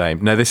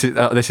 Same. No, this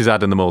is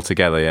adding them all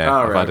together. Yeah, Oh,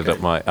 I've right,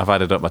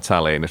 added up my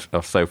tally, and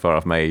so far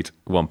I've made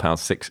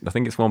 £1.06. I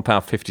think it's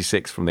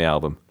 £1.56 from the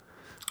album.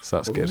 So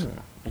that's good.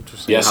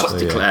 Interesting. Yes.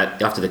 you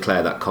have to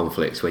declare that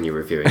conflict when you're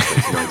reviewing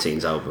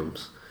 2019's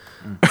albums.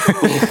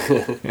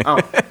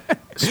 Oh,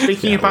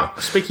 speaking about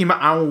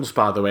owls,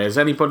 by the way, has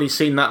anybody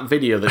seen that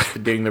video that's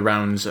been doing the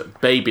rounds?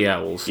 Baby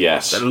owls.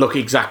 Yes. That look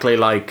exactly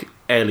like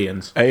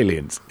aliens.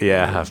 Aliens.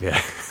 Yeah, I have.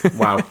 Yeah,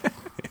 Wow.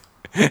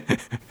 I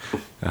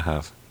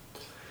have.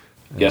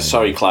 Yeah,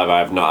 sorry, Clive, I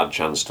have not had a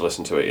chance to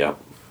listen to it yet.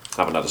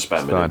 I haven't had a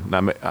spare minute.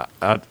 Fine. No,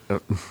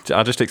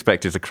 I just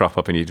expect it to crop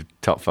up in your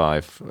top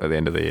 5 at the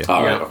end of the year.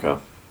 All right, Yeah. okay.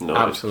 No,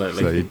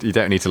 Absolutely. So you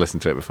don't need to listen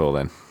to it before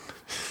then.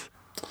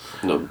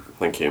 No,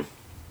 thank you.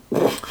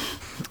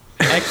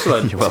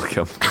 Excellent. You're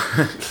welcome.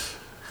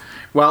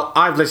 Well,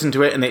 I've listened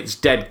to it and it's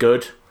dead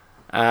good.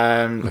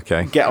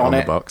 Okay. Get on the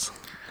it. box.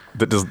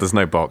 There's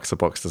no box. The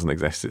box doesn't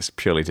exist. It's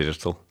purely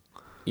digital.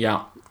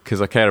 Yeah. Because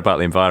I care about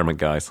the environment,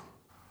 guys.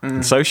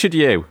 And so should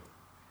you.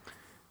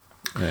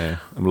 Yeah,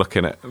 I'm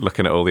looking at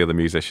all the other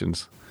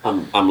musicians.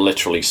 I'm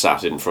literally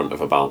sat in front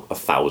of about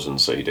 1,000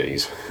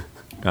 CDs.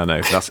 I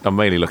know. I'm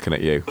mainly looking at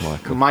you,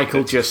 Michael.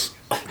 Michael just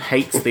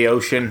hates the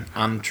ocean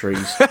and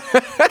trees.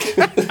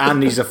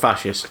 And he's a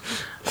fascist.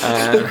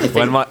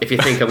 If you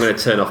think I'm going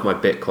to turn off my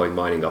Bitcoin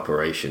mining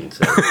operation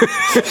to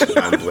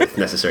bandwidth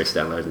necessary to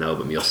download an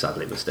album, you're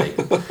sadly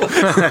mistaken.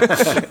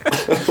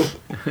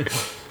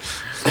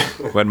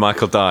 When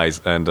Michael dies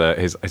and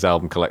his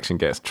album collection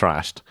gets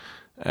trashed,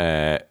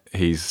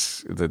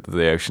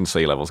 the ocean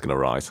sea level's going to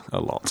rise a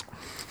lot.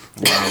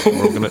 Wow.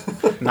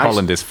 Nice.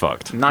 Holland is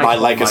fucked. Nice, My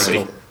legacy.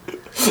 Michael.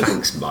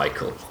 Thanks,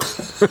 Michael.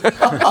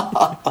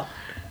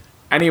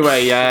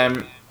 Anyway,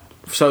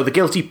 so the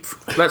guilty.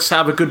 Let's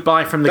have a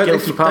goodbye from the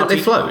guilty Don't party.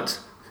 they float?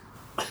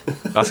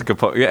 That's a good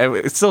point. Yeah,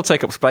 it still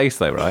take up space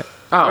though, right?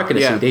 Oh, I reckon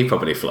yeah. a CD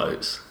probably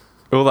floats.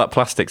 All that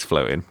plastic's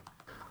floating.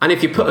 And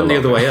if you put them the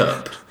other way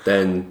up,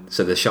 then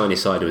so the shiny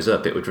side was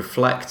up, it would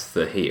reflect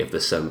the heat of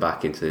the sun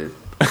back into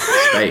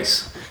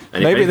space.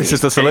 And Maybe this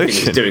is the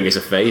solution. He's doing us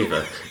a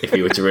favour if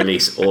he were to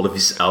release all of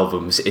his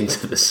albums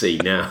into the sea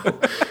now.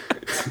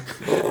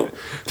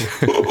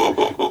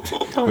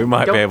 We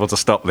might be able to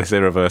stop this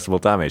irreversible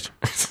damage.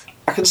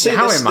 I can see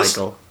How this, in,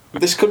 Michael?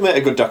 This could make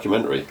a good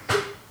documentary.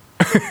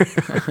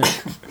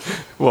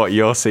 What,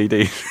 your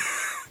CD?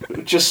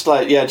 Just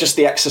just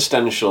the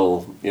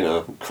existential,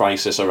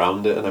 crisis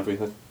around it and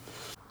everything.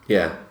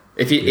 Yeah.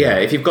 If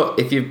you're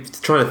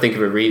trying to think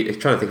of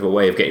a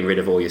way of getting rid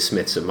of all your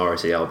Smiths and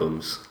Morrissey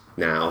albums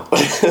now,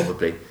 it's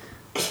probably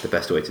the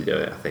best way to do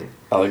it, I think.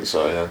 I think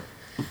so, yeah.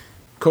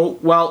 Cool.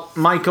 Well,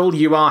 Michael,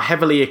 you are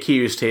heavily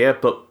accused here,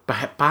 but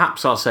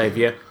perhaps I'll save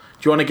you. Do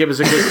you want to give us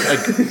a good?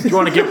 Do you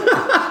want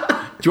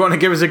to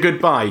give us a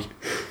goodbye?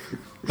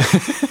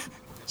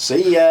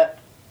 See ya.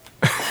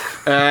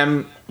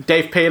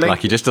 Dave Peeling,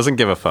 Like he just doesn't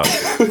give a fuck.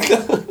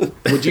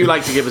 would you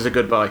like to give us a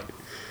goodbye?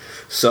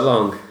 So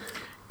long.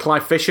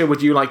 Clive Fisher,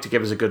 would you like to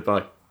give us a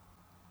goodbye?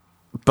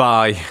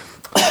 Bye.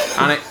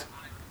 And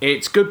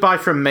it's goodbye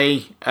from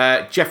me.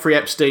 Jeffrey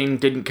Epstein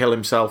didn't kill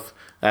himself.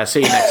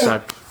 See you next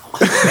time.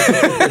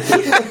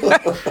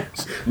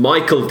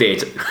 Michael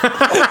did.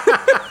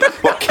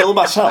 What, kill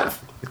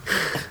myself?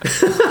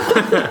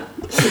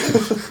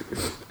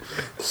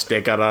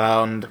 Stick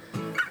around.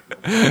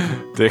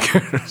 Stick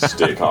around.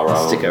 Stick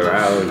around. Stick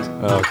around.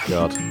 Oh,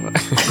 God.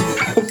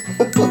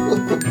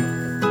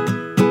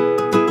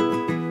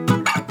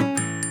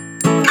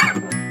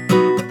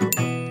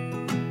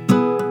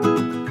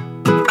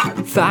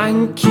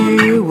 Thank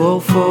you all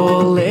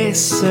for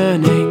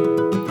listening.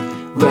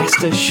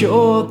 Rest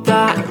assured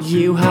that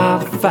you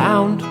have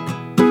found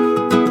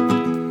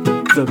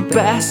the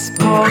best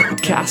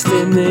podcast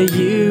in the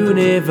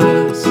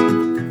universe.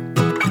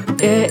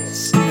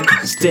 It's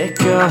Stick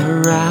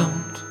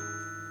Around.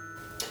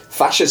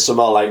 Fascists are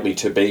more likely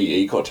to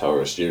be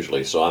eco-terrorists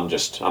usually, so I'm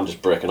just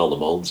breaking all the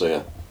molds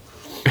here.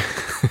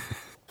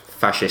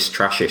 Fascist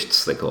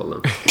trashists, they call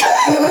them.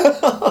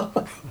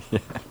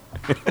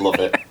 Love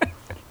it.